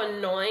imagine how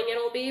annoying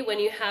it'll be when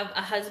you have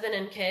a husband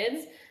and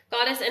kids?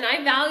 Goddess, and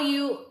I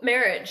value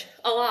marriage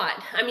a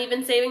lot. I'm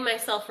even saving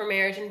myself for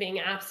marriage and being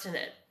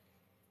abstinent.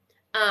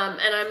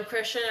 And I'm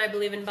Christian, I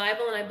believe in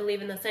Bible, and I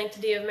believe in the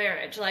sanctity of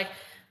marriage.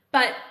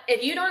 But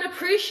if you don't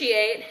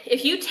appreciate,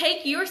 if you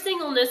take your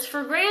singleness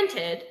for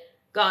granted,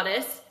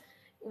 goddess,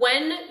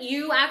 when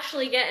you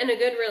actually get in a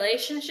good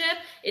relationship,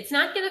 it's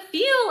not going to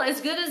feel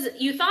as good as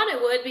you thought it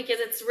would,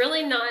 because it's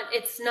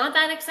not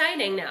that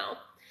exciting now.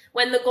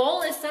 When the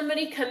goal is when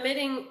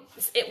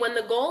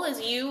the goal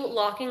is you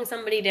locking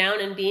somebody down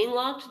and being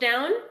locked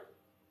down,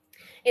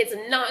 it's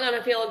not going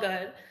to feel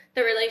good.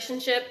 The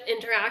relationship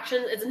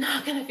interactions, it's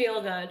not going to feel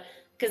good,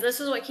 because this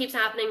is what keeps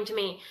happening to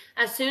me.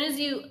 As soon as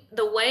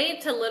the way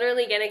to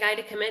literally get a guy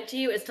to commit to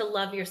you is to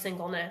love your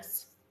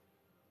singleness.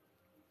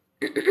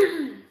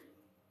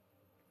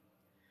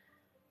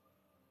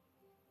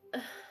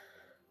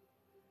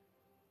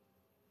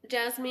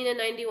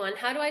 Jasmina91,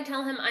 how do I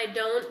tell him I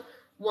don't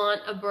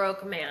want a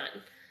broke man?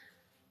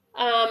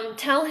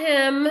 Tell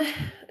him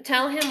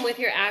with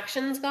your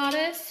actions,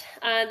 goddess.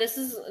 This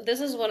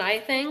is what I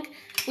think.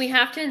 We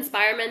have to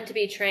inspire men to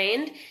be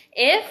trained.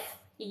 Let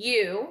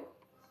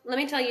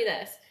me tell you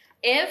this.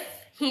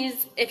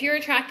 If you're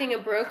attracting a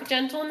broke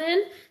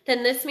gentleman,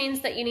 then this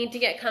means that you need to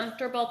get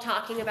comfortable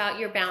talking about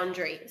your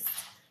boundaries,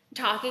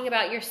 talking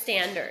about your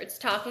standards,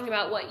 talking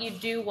about what you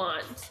do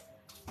want.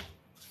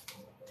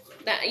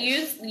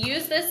 Use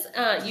this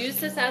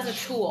as a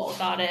tool,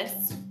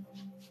 goddess.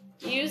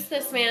 Use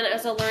this man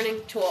as a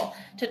learning tool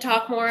to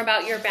talk more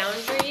about your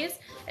boundaries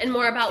and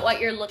more about what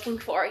you're looking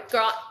for.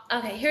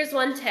 Okay, here's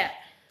one tip.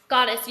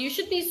 Goddess, you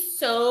should be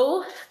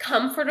so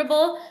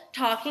comfortable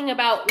talking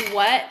about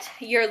what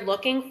you're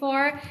looking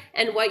for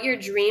and what your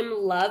dream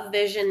love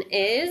vision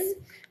is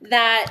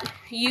that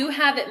you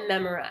have it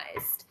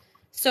memorized.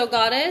 So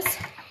goddess,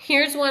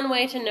 here's one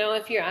way to know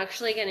if you're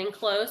actually getting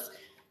close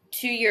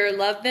to your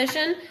love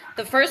vision,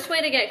 the first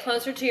way to get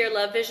closer to your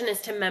love vision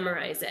is to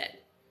memorize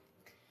it.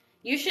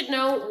 You should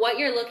know what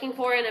you're looking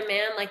for in a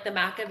man like the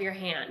back of your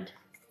hand.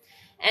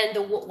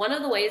 And one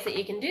of the ways that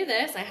you can do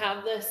this, I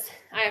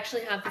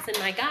actually have this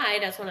in my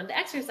guide as one of the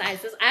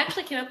exercises. I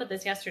actually came up with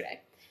this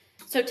yesterday.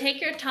 So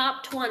take your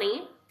top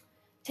 20,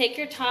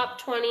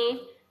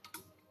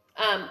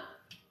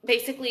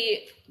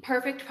 basically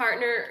perfect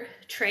partner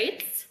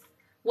traits,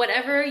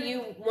 whatever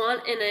you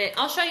want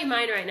I'll show you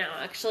mine right now,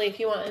 actually, if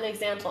you want an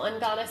example.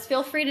 And Goddess,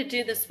 feel free to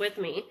do this with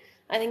me.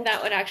 I think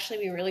that would actually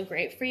be really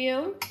great for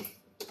you.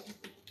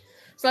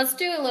 So let's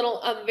do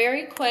a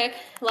very quick,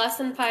 less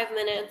than 5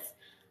 minutes,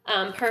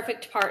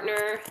 perfect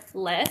partner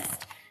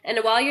list. And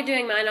while you're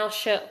doing mine,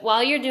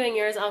 while you're doing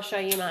yours, I'll show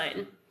you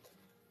mine.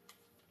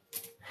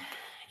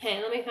 Okay,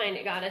 let me find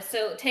it, Goddess.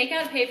 So take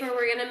out paper.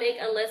 We're going to make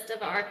a list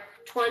of our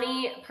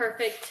 20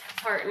 perfect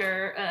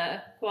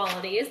partner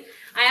qualities.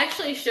 I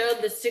actually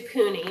showed this to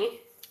Cooney.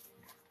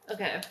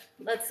 Okay,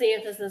 let's see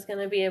if this is going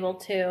to be able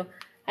to.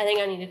 I think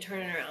I need to turn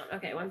it around.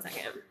 Okay, 1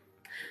 second.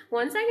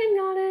 1 second,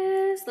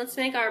 Goddess. Let's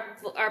make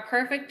our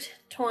perfect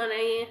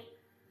 20.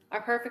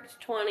 Our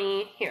perfect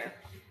 20 here.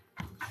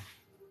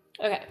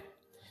 Okay,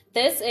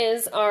 this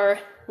is our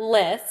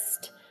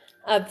list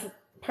of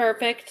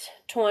perfect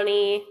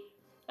 20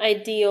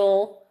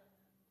 ideal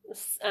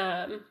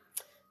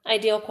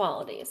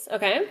qualities.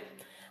 Okay,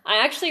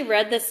 I actually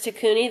read this to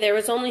Cooney. There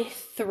was only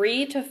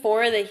 3 to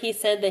 4 that he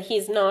said that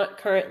he's not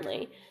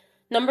currently.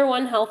 Number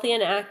 1, healthy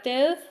and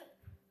active.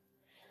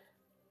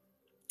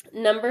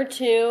 Number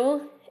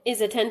 2 is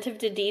attentive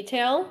to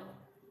detail.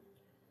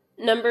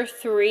 Number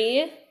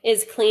 3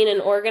 is clean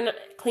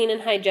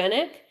and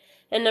hygienic.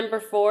 And number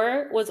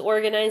 4 was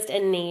organized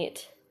and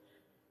neat.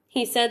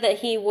 He said that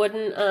he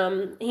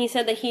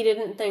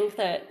didn't think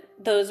that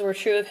those were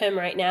true of him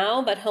right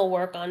now, but he'll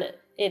work on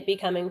it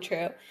becoming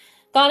true.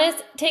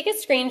 Goddess, take a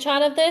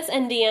screenshot of this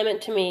and DM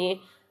it to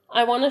me.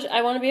 I want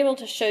to be able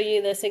to show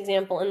you this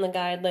example in the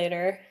guide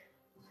later.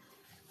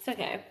 It's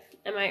okay.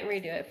 I might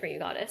redo it for you,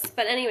 Goddess.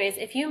 But anyways,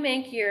 if you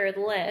make your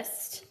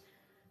list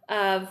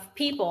of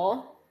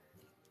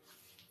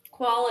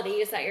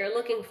qualities that you're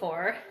looking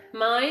for,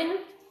 mine,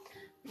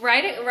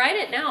 write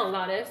it now,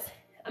 Goddess.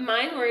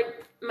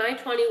 My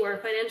 20 were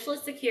financially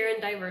secure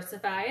and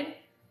diversified,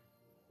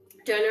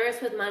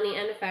 generous with money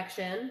and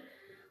affection,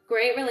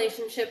 great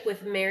relationship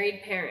with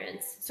married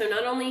parents. So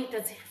not only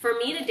for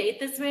me to date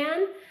this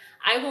man,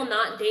 I will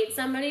not date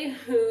somebody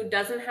who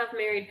doesn't have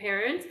married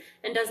parents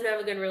and doesn't have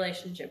a good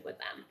relationship with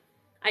them.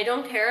 I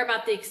don't care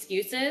about the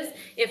excuses.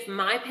 If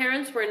my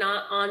parents were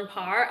not on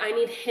par, I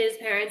need his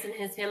parents and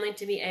his family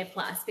to be A+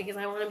 because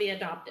I want to be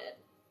adopted.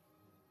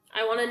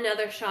 I want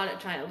another shot at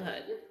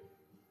childhood.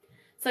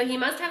 So he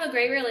must have a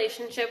great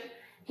relationship.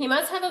 He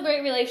must have a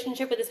great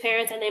relationship with his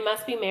parents, and they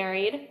must be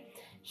married.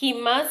 He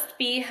must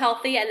be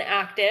healthy and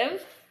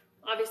active.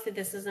 Obviously,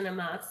 this isn't a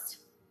must.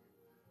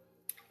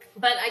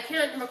 But I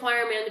can't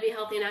require a man to be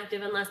healthy and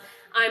active unless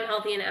I'm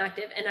healthy and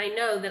active, and I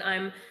know that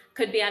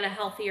could be at a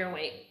healthier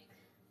weight.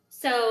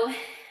 So,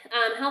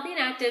 healthy and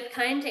active,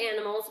 kind to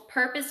animals,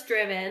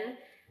 purpose-driven,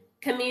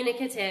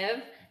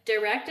 communicative,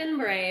 direct and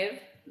brave,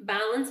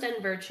 balanced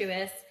and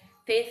virtuous,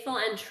 faithful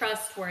and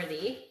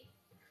trustworthy,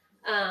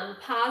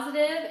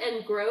 positive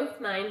and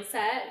growth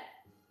mindset,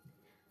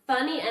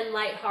 funny and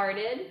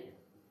lighthearted,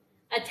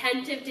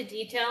 attentive to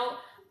detail.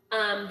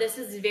 This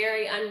is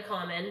very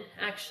uncommon,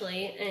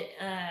 actually.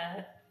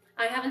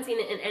 I haven't seen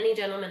it in any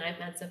gentleman I've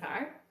met so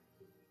far.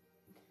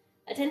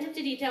 Attentive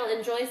to detail,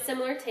 enjoys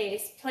similar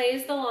tastes,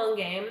 plays the long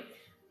game,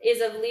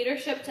 is of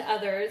leadership to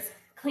others,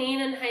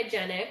 clean and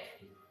hygienic,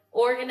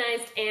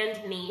 organized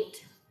and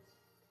neat,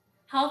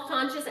 health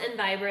conscious and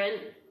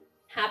vibrant,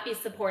 happy,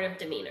 supportive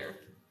demeanor.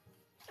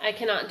 I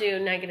cannot do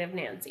negative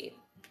Nancy.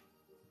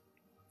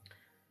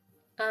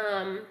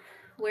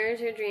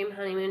 Where's your dream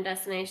honeymoon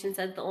destination,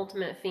 said the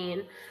ultimate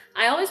fiend.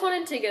 I always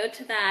wanted to go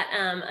to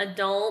that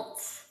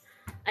adults,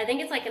 I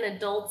think it's like an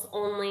adults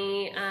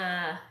only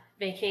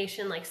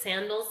vacation, like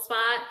sandals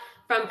spot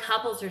from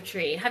Couples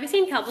Retreat. Have you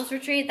seen Couples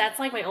Retreat? That's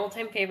like my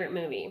all-time favorite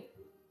movie.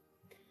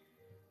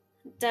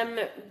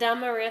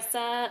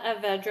 Damarissa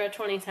Avedra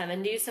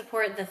 27. Do you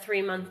support the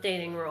 3-month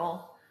dating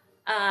rule?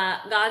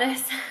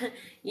 Goddess,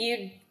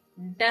 you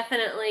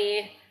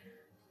definitely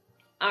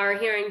are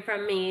hearing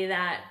from me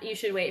that you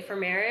should wait for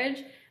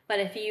marriage, but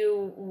if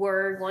you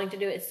were going to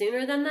do it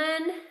sooner than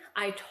then,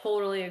 I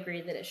totally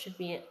agree that it should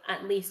be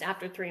at least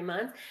after 3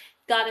 months.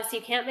 Goddess,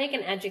 you can't make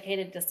an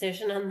educated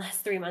decision unless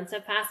 3 months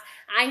have passed.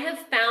 I have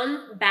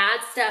found bad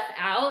stuff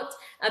out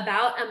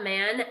about a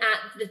man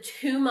at the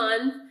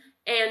 2-month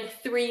and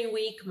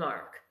 3-week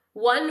mark.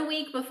 1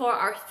 week before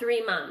our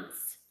 3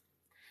 months.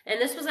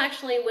 And this was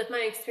actually with my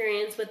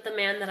experience with the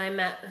man that I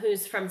met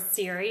who's from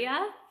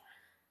Syria.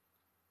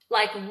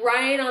 Like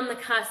right on the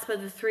cusp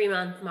of the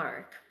 3-month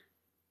mark.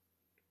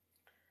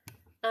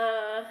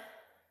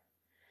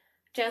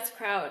 Jess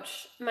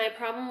Crouch, my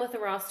problem with the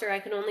roster, I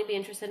can only be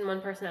interested in one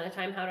person at a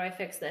time. How do I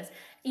fix this?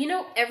 You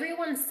know,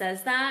 everyone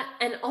says that,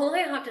 and all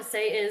I have to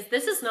say is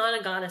this is not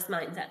a goddess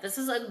mindset. This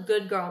is a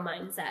good girl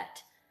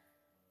mindset.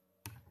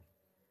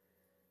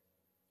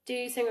 Do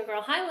you single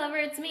girl? Hi, lover.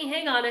 It's me.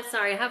 Hey, goddess.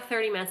 Sorry, I have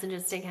 30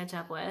 messages to catch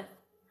up with.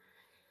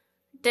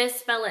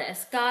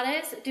 Dispellis.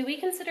 Goddess, do we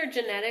consider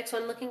genetics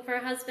when looking for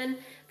a husband?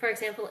 For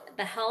example,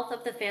 the health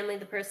of the family,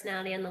 the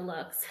personality, and the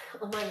looks.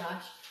 Oh my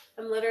gosh.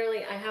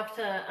 I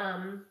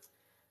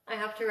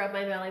have to rub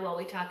my belly while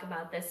we talk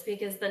about this,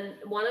 because then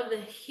one of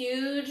the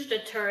huge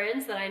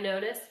deterrents that I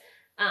notice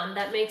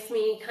that makes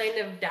me kind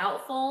of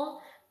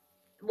doubtful,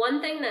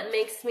 one thing that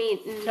makes me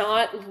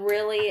not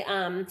really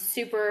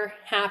super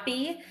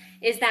happy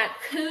is that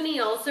Cooney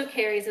also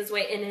carries his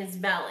weight in his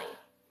belly.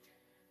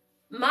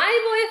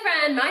 My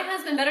boyfriend, my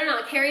husband better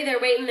not carry their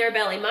weight in their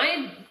belly.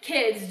 My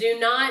kids do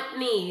not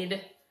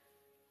need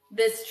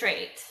this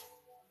trait.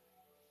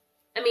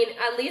 I mean,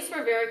 at least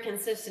we're very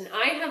consistent.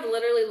 I have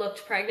literally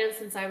looked pregnant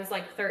since I was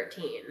like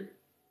 13.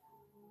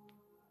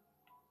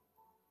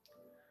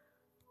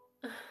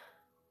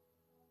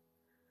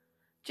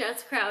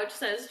 Jess Crouch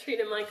says, treat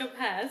him like a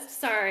pest.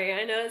 Sorry,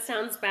 I know it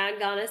sounds bad,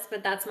 goddess,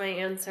 but that's my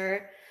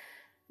answer.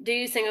 Do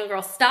you single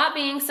girl? Stop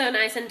being so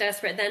nice and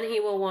desperate, then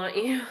he will want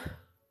you.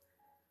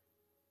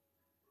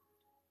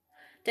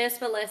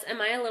 Dispellis,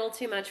 am I a little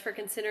too much for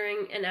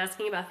considering and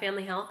asking about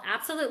family health?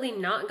 Absolutely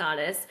not,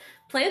 goddess.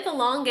 Play the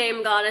long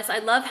game, goddess. I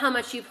love how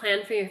much you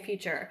plan for your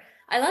future.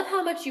 I love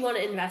how much you want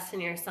to invest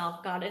in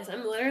yourself, goddess.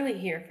 I'm literally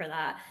here for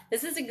that.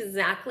 This is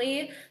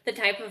exactly the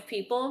type of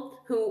people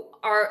who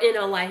are in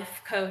a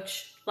life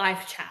coach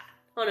live chat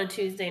on a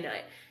Tuesday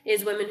night,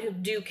 is women who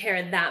do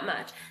care that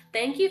much.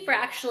 Thank you for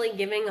actually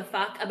giving a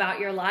fuck about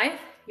your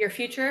life, your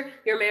future,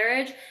 your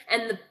marriage,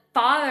 and the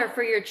father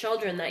for your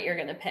children that you're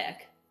going to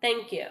pick.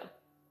 Thank you.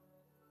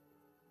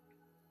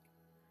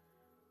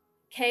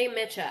 Kay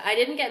Mitcha, I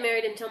didn't get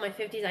married until my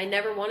 50s. I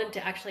never wanted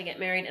to actually get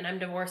married, and I'm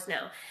divorced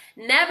now.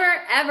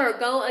 Never, ever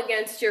go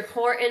against your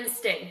core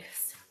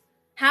instincts.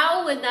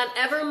 How would that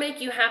ever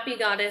make you happy,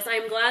 goddess?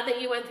 I'm glad that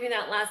you went through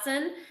that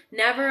lesson.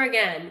 Never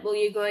again will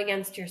you go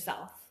against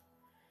yourself.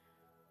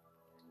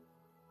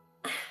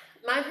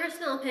 My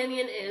personal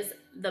opinion is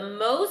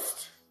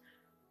most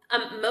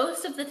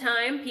of the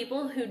time,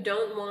 people who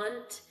don't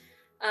want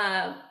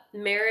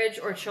marriage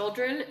or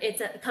children,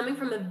 it's coming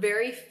from a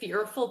very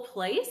fearful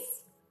place.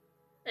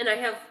 And I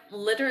have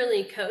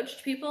literally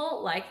coached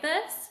people like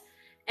this.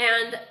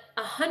 And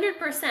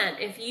 100%,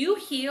 if you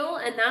heal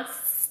and that's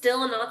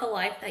still not the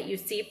life that you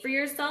see for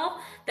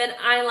yourself, then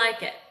I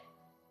like it.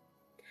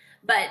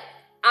 But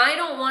I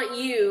don't want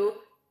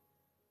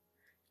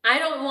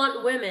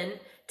women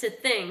to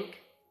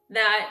think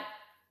that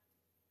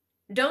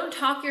don't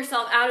talk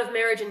yourself out of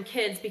marriage and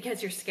kids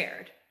because you're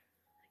scared.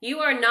 You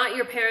are not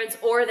your parents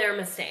or their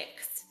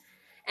mistakes.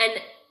 And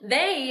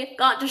they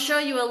got to show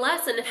you a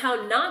lesson of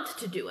how not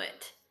to do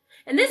it.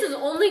 And this is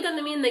only going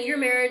to mean that your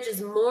marriage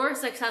is more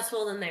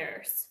successful than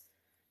theirs.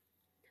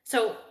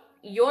 So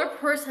your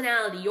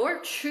personality,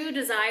 your true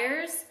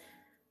desires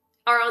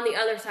are on the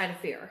other side of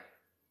fear.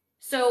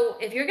 So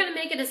if you're going to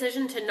make a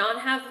decision to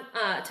not have,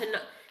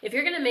 if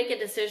you're going to make a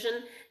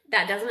decision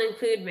that doesn't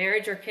include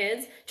marriage or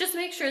kids, just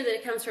make sure that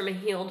it comes from a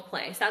healed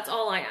place. That's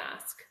all I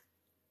ask.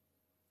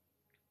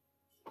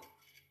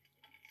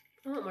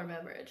 I want more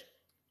beverage.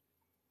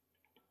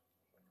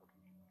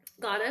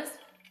 Goddess,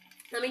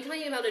 let me tell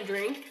you about a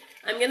drink.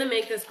 I'm going to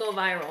make this go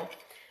viral.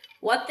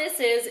 What this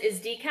is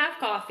decaf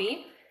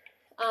coffee,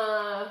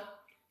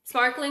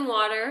 sparkling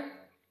water,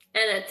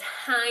 and a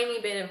tiny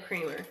bit of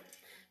creamer.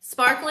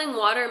 Sparkling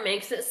water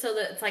makes it so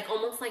that it's like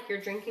almost like you're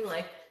drinking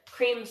like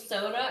cream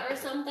soda or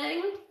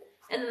something.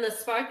 And then the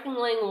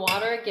sparkling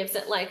water gives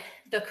it like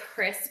the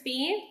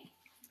crispy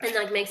and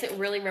like makes it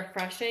really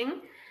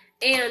refreshing.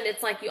 And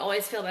it's like you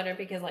always feel better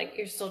because like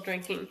you're still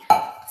drinking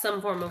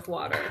some form of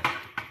water.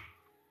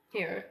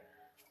 Here,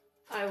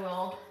 I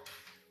will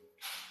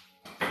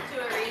do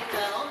a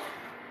refill.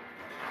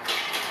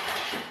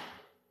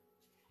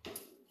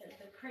 Get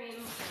the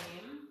cream.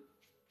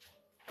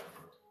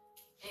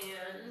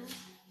 And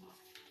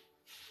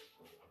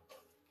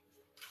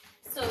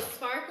so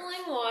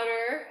sparkling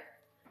water.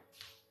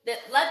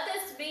 Let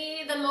this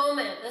be the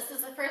moment. This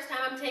is the first time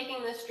I'm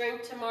taking this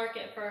drink to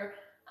market for,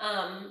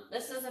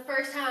 this is the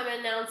first time I'm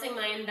announcing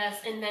my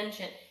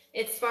invention.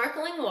 It's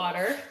sparkling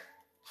water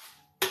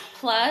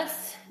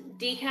plus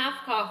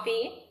decaf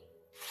coffee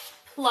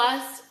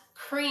plus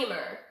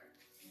creamer.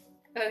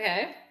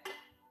 Okay.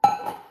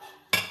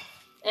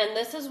 And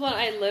this is what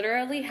I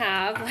literally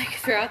have like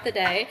throughout the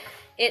day.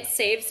 It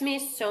saves me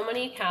so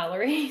many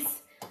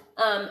calories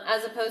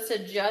as opposed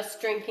to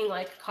just drinking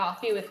like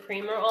coffee with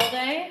creamer all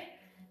day.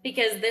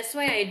 Because this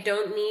way I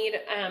don't need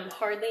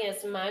hardly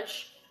as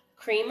much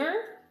creamer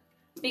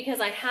because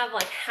I have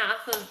like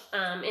half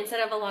of, instead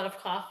of a lot of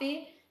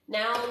coffee.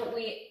 Now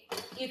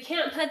you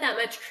can't put that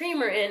much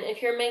creamer in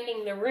if you're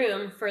making the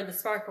room for the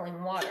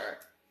sparkling water.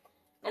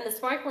 And the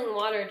sparkling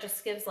water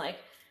just gives like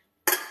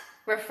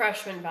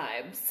refreshment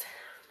vibes.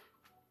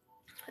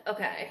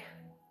 Okay.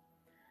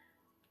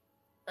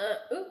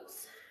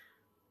 Oops.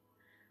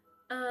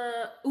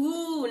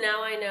 Ooh,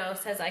 now I know,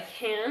 says I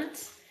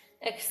can't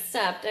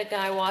accept a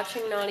guy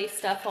watching naughty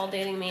stuff while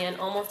dating me, and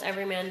almost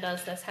every man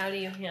does this. How do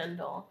you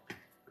handle?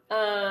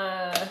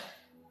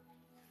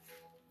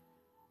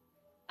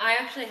 I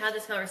actually had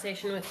this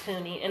conversation with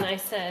Cooney, and I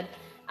said,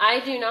 I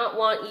do not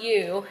want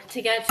you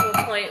to get to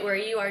a point where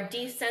you are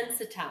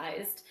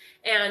desensitized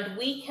and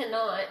we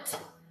cannot,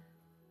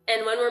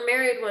 and when we're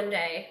married one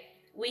day,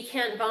 we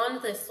can't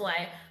bond this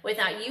way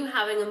without you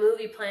having a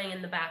movie playing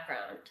in the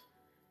background.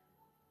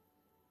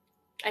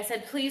 I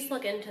said, please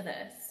look into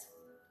this.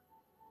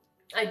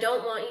 I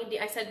don't want you,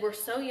 I said, we're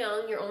so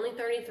young, you're only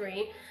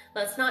 33.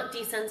 Let's not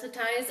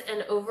desensitize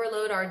and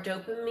overload our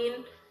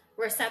dopamine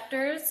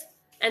receptors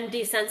and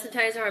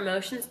desensitize our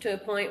emotions to a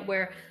point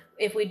where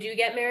if we do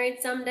get married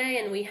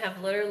someday and we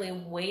have literally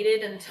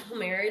waited until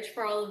marriage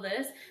for all of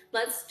this,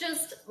 let's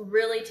just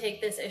really take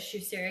this issue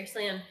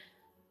seriously and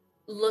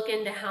look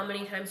into how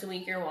many times a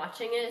week you're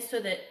watching it so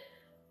that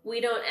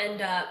we don't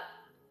end up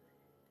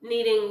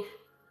needing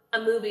a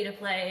movie to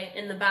play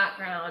in the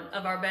background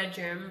of our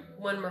bedroom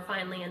when we're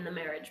finally in the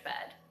marriage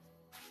bed.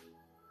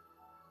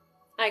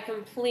 I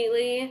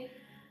completely,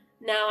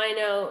 now I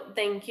know,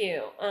 thank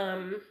you.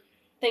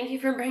 Thank you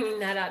for bringing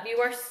that up. You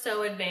are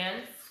so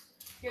advanced.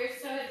 You're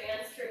so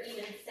advanced for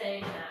even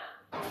saying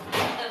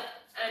that.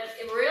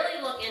 And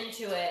really look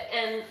into it.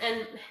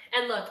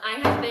 And look, I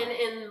have been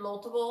in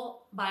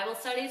multiple Bible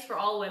studies for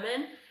all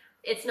women.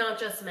 It's not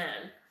just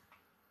men.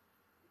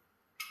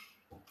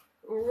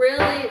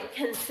 Really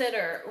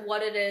consider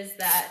what it is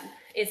that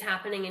is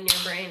happening in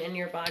your brain and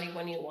your body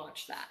when you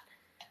watch that.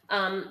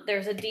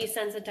 There's a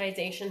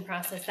desensitization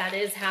process that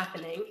is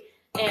happening.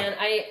 And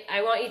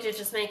I want you to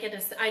just make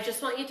it, I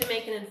just want you to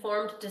make an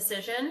informed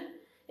decision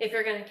if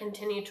you're going to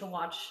continue to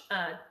watch,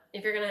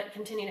 if you're going to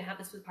continue to have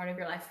this as part of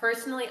your life.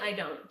 Personally, I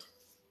don't.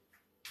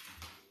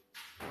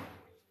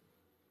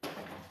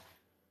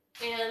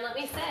 And let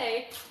me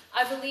say,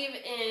 I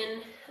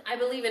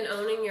believe in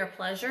owning your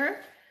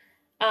pleasure,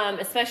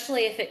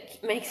 especially if it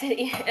makes it,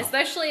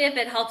 especially if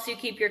it helps you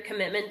keep your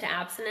commitment to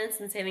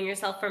abstinence and saving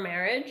yourself for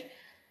marriage.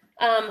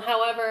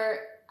 However,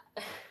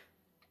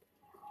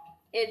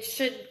 it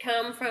should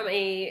come from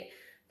a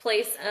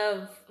place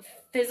of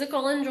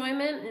physical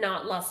enjoyment,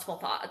 not lustful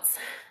thoughts.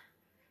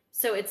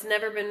 So it's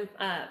never been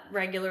a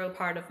regular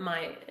part of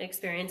my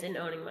experience in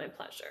owning my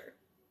pleasure.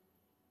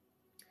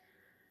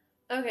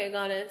 Okay,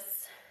 Goddess.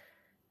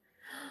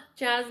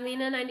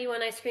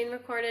 Jasmina91, I screen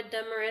recorded.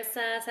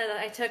 Marissa said that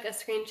I took a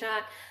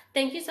screenshot.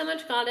 Thank you so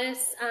much,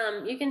 Goddess.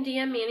 You can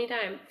DM me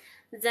anytime.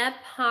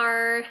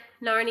 Zephar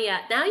Narnia.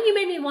 Now you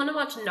made me want to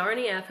watch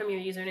Narnia from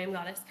your username,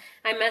 Goddess.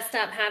 I messed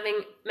up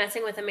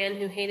messing with a man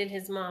who hated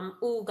his mom.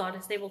 Ooh,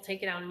 Goddess, they will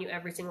take it out on you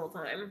every single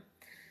time.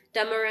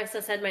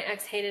 Marissa said my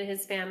ex hated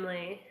his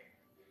family.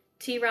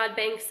 T-Rod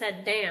Banks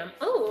said, damn.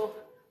 Oh,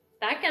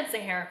 that gets a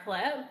hair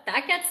flip.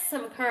 That gets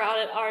some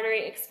carotid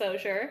artery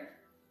exposure.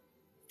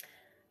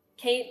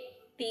 Kate,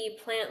 the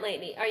plant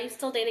lady. Are you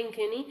still dating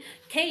Cooney?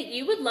 Kate,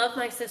 you would love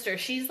my sister.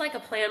 She's like a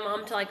plant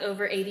mom to like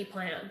over 80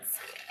 plants.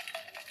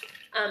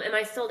 Am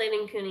I still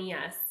dating Cooney?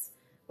 Yes.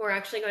 We're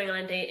actually going on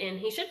a date and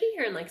he should be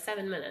here in like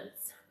 7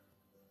 minutes.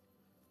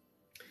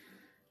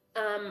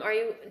 Are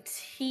you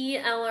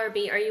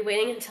TLRB? Are you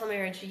waiting until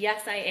marriage?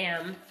 Yes, I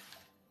am.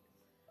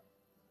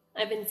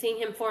 I've been seeing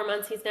him 4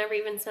 months. He's never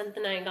even spent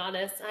the night,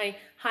 Goddess. I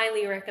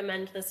highly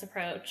recommend this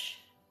approach.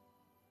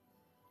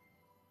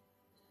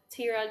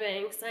 T-Rod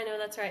Banks. I know,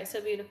 that's right.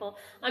 So beautiful.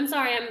 I'm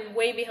sorry, I'm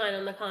way behind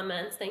on the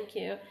comments. Thank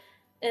you.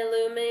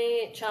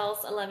 Illuminate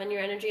Charles 11.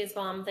 Your energy is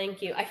bomb.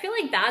 Thank you. I feel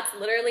like that's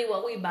literally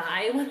what we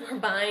buy when we're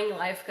buying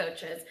life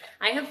coaches.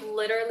 I have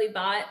literally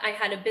bought, I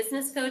had a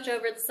business coach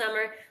over the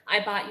summer.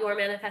 I bought Your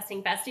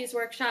Manifesting Besties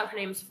workshop. Her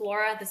name's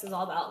Flora. This is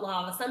all about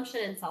law of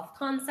assumption and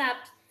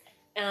self-concept.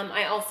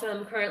 I also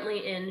am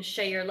currently in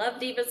Share Your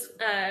Love Divas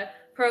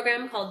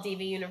program called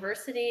Diva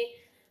University.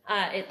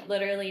 It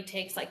literally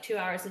takes like 2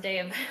 hours a day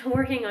of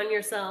working on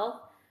yourself.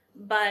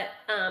 But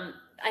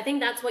I think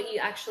that's what you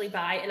actually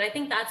buy. And I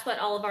think that's what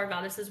all of our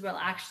goddesses will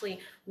actually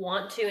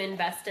want to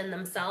invest in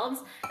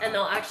themselves. And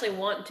they'll actually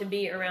want to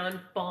be around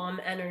bomb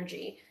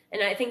energy.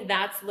 And I think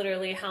that's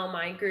literally how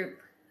my group,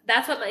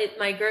 that's what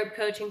my group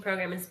coaching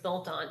program is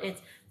built on.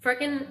 It's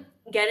freaking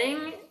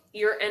getting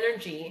your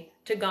energy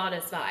to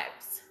goddess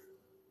vibes.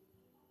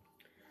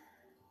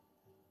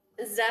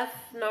 Zeph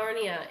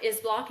Narnia,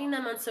 is blocking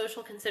them on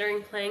social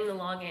considering playing the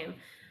law game?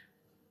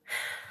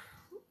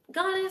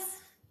 Goddess.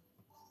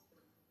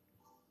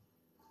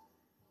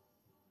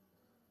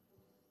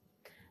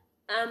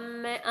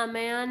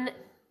 Aman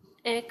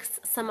X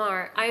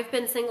Samar. I've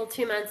been single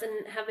 2 months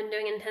and have been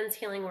doing intense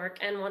healing work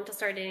and want to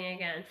start dating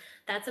again.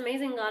 That's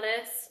amazing,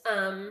 Goddess.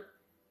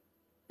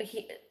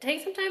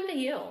 Take some time to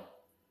heal.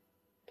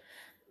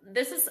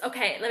 This is,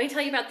 okay, let me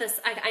tell you about this.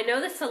 I know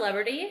this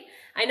celebrity.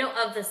 I know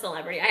of this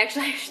celebrity. I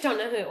actually don't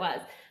know who it was.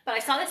 But I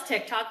saw this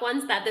TikTok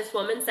once that this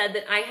woman said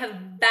that I have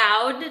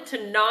vowed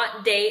to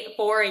not date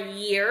for a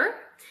year.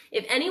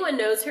 If anyone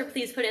knows her,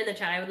 please put it in the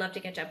chat. I would love to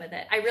catch up with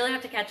it. I really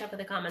have to catch up with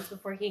the comments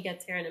before he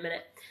gets here in a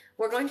minute.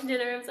 We're going to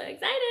dinner. I'm so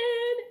excited.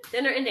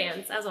 Dinner and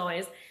dance, as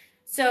always.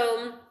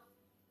 So,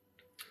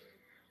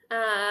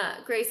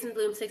 Grace and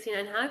Bloom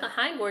 69.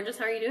 Hi, gorgeous.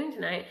 How are you doing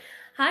tonight?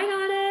 Hi,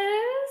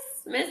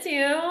 Goddess. Miss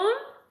you.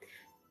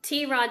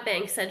 T. Rod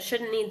Banks said,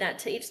 shouldn't need that,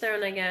 to each their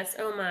own, I guess.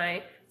 Oh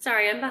my.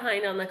 Sorry, I'm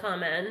behind on the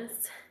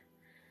comments.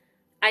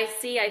 I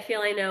see, I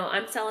feel, I know.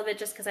 I'm celibate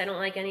just because I don't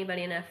like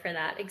anybody enough for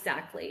that.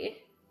 Exactly.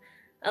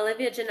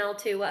 Olivia Janelle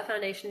too, what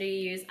foundation do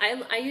you use?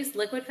 I use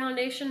liquid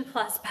foundation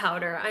plus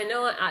powder. I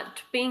know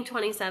at being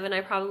 27,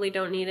 I probably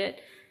don't need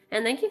it.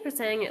 And thank you for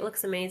saying it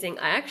looks amazing.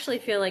 I actually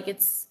feel like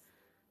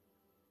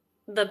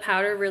the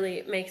powder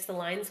really makes the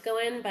lines go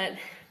in, but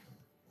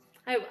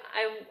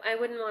I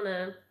wouldn't want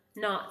to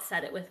not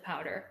set it with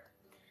powder.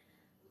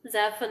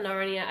 Zeph and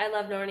Narnia. I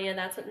love Narnia.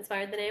 That's what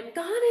inspired the name.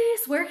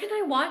 Goddess, where can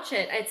I watch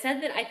it? I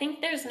said that I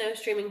think there's no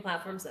streaming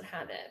platforms that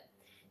have it.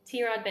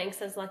 T-Rod Banks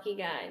says, lucky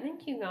guy.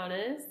 Thank you,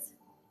 Goddess.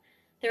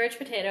 The Rich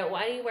Potato.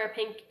 Why do you wear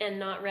pink and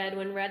not red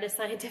when red is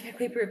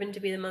scientifically proven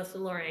to be the most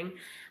alluring?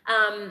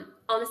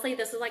 Honestly,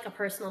 this is like a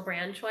personal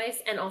brand choice,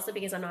 and also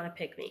because I'm not a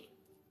pick-me.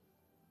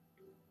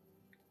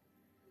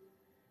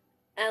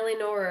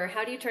 Eleanor,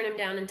 how do you turn him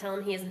down and tell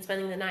him he isn't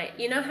spending the night?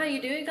 You know how you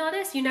do it,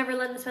 Goddess? You never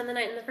let him spend the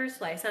night in the first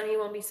place. Then he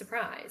won't be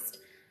surprised.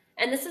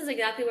 And this is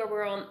exactly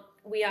where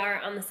we are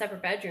on the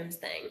separate bedrooms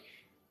thing.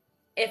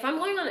 If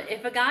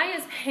a guy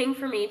is paying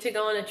for me to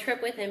go on a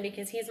trip with him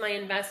because he's my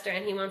investor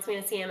and he wants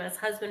me to see him as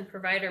husband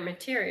provider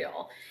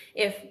material,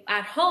 if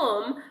at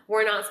home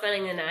we're not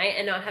spending the night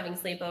and not having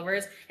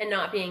sleepovers and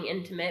not being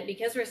intimate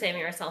because we're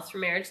saving ourselves for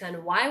marriage,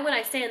 then why would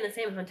I stay in the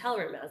same hotel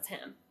room as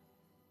him?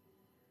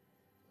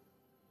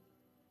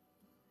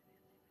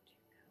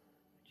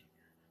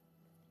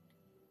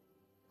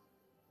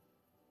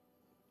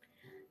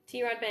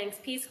 T-Rod Banks,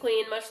 peace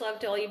queen, much love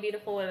to all you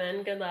beautiful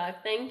women. Good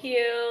luck. Thank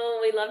you.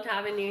 We loved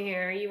having you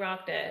here. You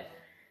rocked it.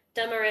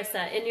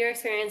 Demarissa, in your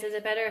experience, is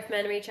it better if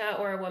men reach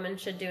out or a woman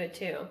should do it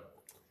too?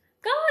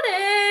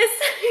 Goddess!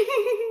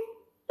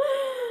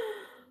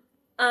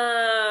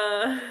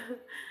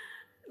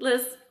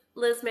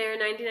 Liz Mayer,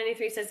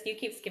 1993 says, you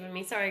keep skipping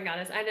me. Sorry,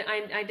 Goddess.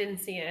 I didn't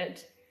see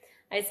it.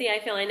 I see, I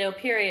feel, I know,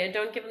 period.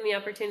 Don't give him the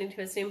opportunity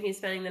to assume he's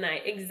spending the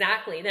night.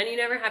 Exactly. Then you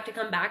never have to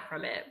come back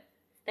from it.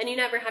 Then you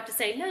never have to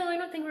say, no, I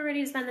don't think we're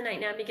ready to spend the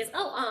night now because,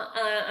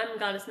 I'm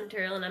goddess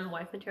material and I'm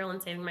wife material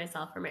and saving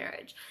myself for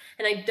marriage.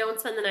 And I don't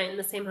spend the night in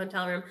the same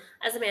hotel room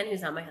as a man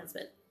who's not my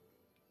husband.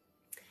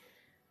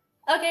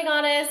 Okay,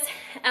 Goddess.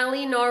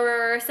 Ellie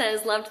Norer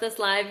says, loved this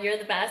live. You're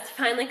the best.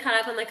 Finally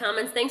caught up on the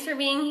comments. Thanks for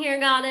being here,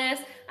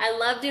 Goddess. I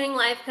love doing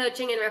live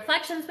coaching and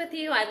reflections with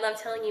you. I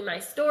love telling you my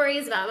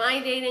stories about my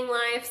dating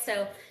life.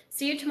 So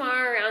see you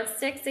tomorrow around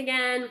 6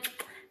 again.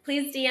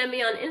 Please DM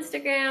me on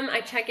Instagram. I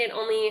check it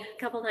only a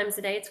couple times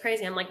a day. It's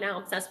crazy. I'm like now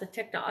obsessed with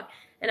TikTok.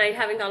 And I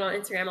haven't gone on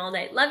Instagram all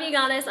day. Love you,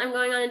 Goddess. I'm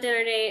going on a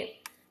dinner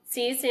date.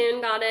 See you soon,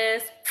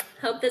 Goddess.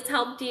 Hope this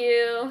helped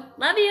you.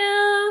 Love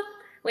you.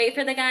 Wait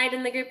for the guide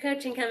and the group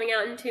coaching coming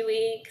out in 2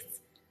 weeks.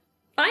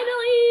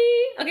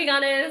 Finally. Okay,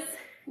 Goddess.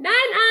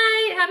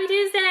 Night-night. Happy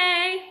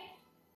Tuesday.